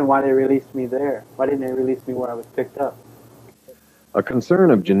understand why they released me there. Why didn't they release me where I was picked up? A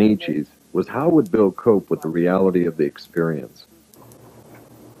concern of Junichi's was how would Bill cope with the reality of the experience.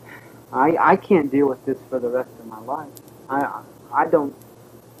 I can't deal with this for the rest of my life. I don't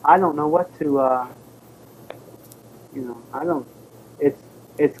know what to I don't.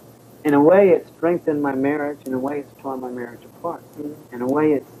 It's in a way, it's strengthened my marriage. In a way, it's torn my marriage apart. In a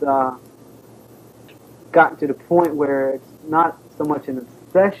way, it's gotten to the point where it's not so much an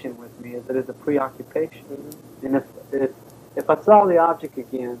obsession with me as it is a preoccupation. And if I saw the object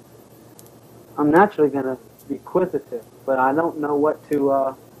again, I'm naturally going to be inquisitive, but I don't know what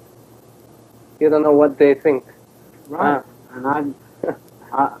to... you don't know what they think. Right. And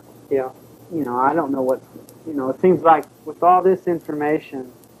yeah. You know, I don't know what... You know, it seems like with all this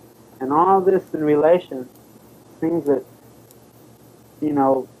information and all this in relation, it seems that, you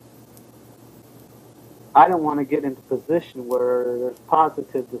know, I don't want to get into a position where there's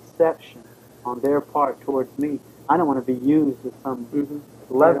positive deception on their part towards me. I don't want to be used as some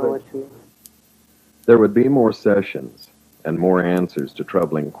leverage. There would be more sessions and more answers to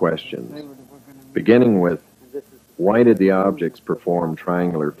troubling questions, beginning with, why did the objects perform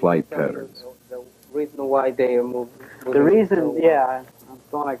triangular flight patterns? The reason why they are moving. The reason, yeah, I'm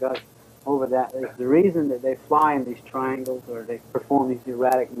thought I got over that, is the reason that they fly in these triangles or they perform these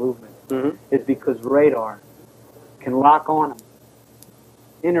erratic movements is because radar can lock on them,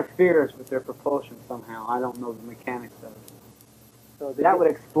 interferes with their propulsion somehow. I don't know the mechanics of it. So that would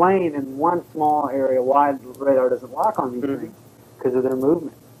explain in one small area why the radar doesn't lock on these things, because of their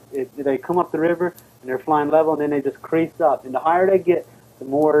movement. They come up the river and they're flying level, and then they just crease up. And the higher they get, the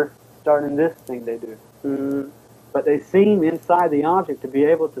more starting this thing they do. But they seem inside the object to be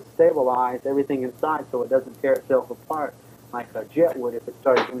able to stabilize everything inside so it doesn't tear itself apart like a jet would if it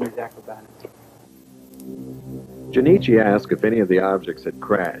started doing these acrobatics. Junichi asked if any of the objects had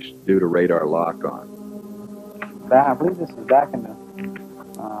crashed due to radar lock-on. I believe this was back in the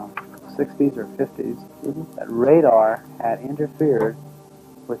 60s or 50s, that radar had interfered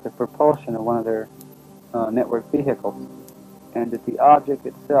with the propulsion of one of their network vehicles, and that the object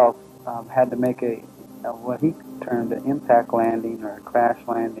itself had to make what he termed an impact landing or a crash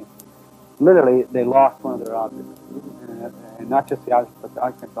landing. Literally, they lost one of their objects. And not just the objects, but the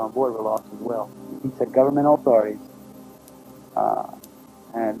occupants on board were lost as well. He said governmental authorities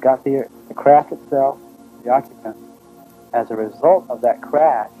and got the craft itself, the occupants. As a result of that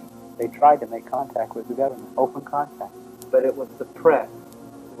crash, they tried to make contact with the government, open contact. But it was suppressed,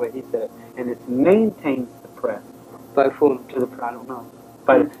 the way he said it. And it's maintained suppressed. By whom? I don't know.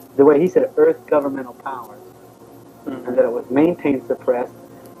 By the way he said it, Earth governmental powers. And that it was maintained suppressed.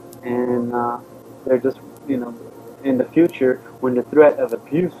 And they're just, you know, in the future, when the threat of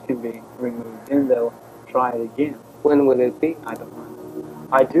abuse can be removed, then they'll try it again. When will it be? I don't know.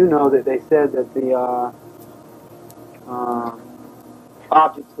 I do know that they said that the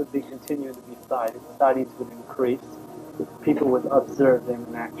objects would be continuing to be sighted. Sightings would increase. People would observe them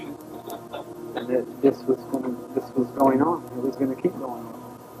in action. And that this was going on. It was going to keep going on.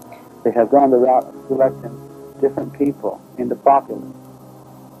 They have gone the route of selecting different people in the populace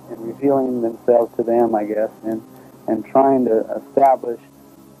and revealing themselves to them, I guess, and trying to establish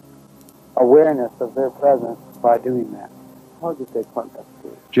awareness of their presence by doing that. How did they contact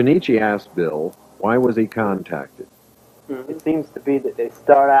you? Junichi asked Bill, why was he contacted? It seems to be that they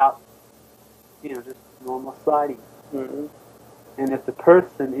start out, you know, just normal sightings. And if the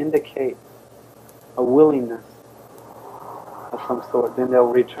person indicates a willingness of some sort, then they'll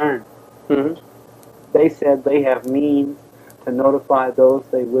return. They said they have means to notify those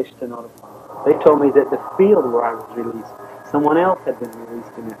they wish to notify. They told me that the field where I was released, someone else had been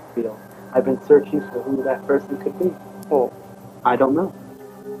released in that field. I've been searching for who that person could be. Oh, I don't know.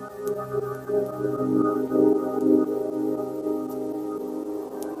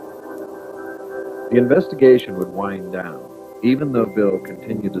 The investigation would wind down, even though Bill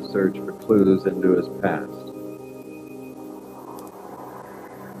continued to search for clues into his past.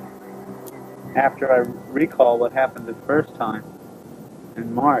 After I recall what happened the first time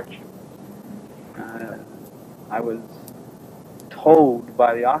in March, I was told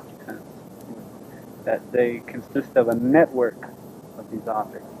by the occupants that they consist of a network of these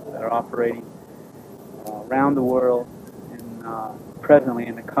objects that are operating around the world and presently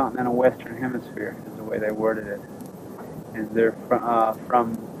in the continental western hemisphere is the way they worded it. And they're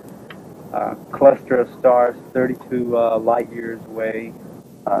from a cluster of stars 32 light years away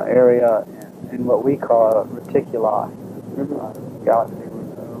area in what we call reticuli, galaxy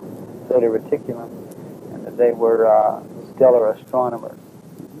solar reticulum, and that they were stellar astronomers.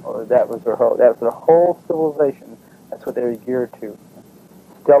 Or that was their whole civilization. That's what they were geared to.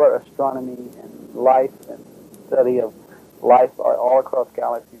 Stellar astronomy and life and study of life all across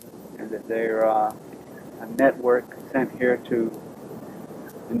galaxies, and that they're a network sent here to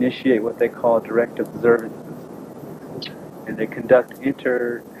initiate what they call direct observances. And they conduct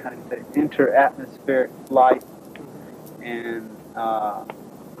inter-atmospheric flight and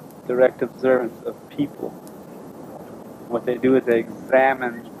direct observance of people. What they do is they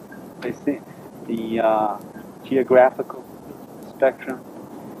examine, they see the geographical spectrum.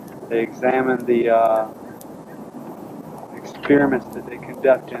 They examine the experiments that they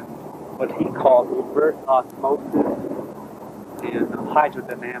conduct in what he called reverse osmosis and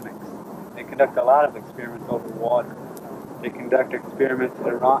hydrodynamics. They conduct a lot of experiments over water. They conduct experiments in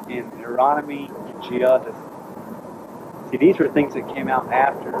aeronomy and geodesy. See, these were things that came out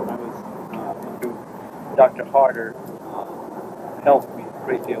after I was Dr. Harder helped me a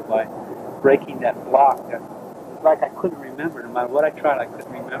great deal by breaking that block that was like I couldn't remember. No matter what I tried, I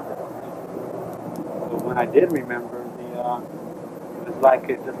couldn't remember. So when I did remember, it was like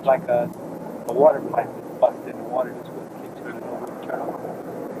just like a water pipe that busted and water just wouldn't keep turning over and turning over.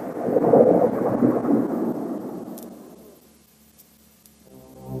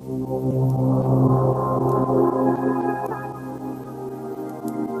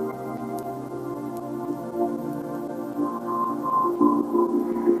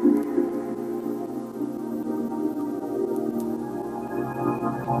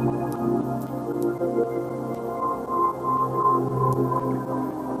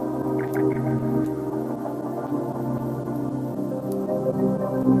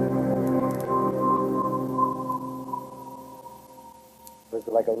 It was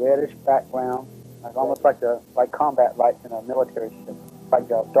like a reddish background, like almost like combat lights in a military ship, like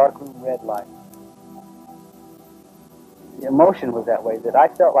a darkroom red light. The emotion was that way, that I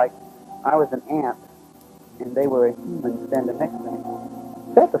felt like I was an ant and they were a human standing next to me.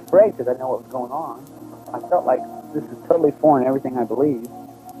 I felt afraid because I know what was going on. I felt like this is totally foreign to everything I believe.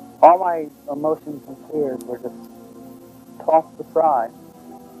 All my emotions and fears were just tossed aside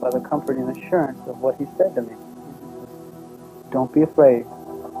by the comforting assurance of what he said to me. Don't be afraid.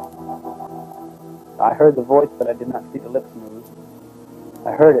 I heard the voice, but I did not see the lips move.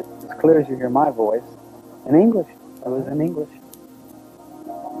 I heard it as clear as you hear my voice, in English. It was in English.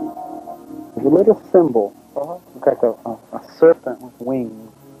 It was a little symbol, looked like a serpent with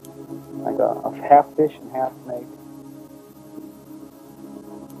wings, like a half fish and half snake.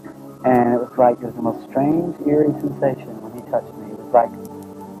 And it was the most strange, eerie sensation when he touched me. It was like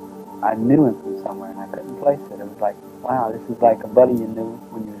I knew him from somewhere and I couldn't place it. It was like, wow, this is like a buddy you knew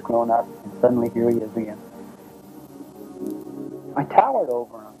when you was growing up, and suddenly here he is again. I towered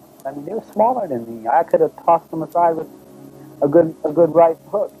over him. I mean, they were smaller than me. I could have tossed them aside with a good right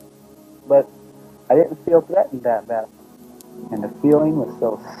hook, but I didn't feel threatened that bad. And the feeling was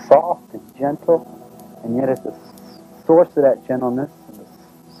so soft and gentle, and yet at the source of that gentleness and the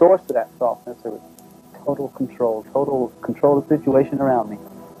source of that softness, there was total control of the situation around me.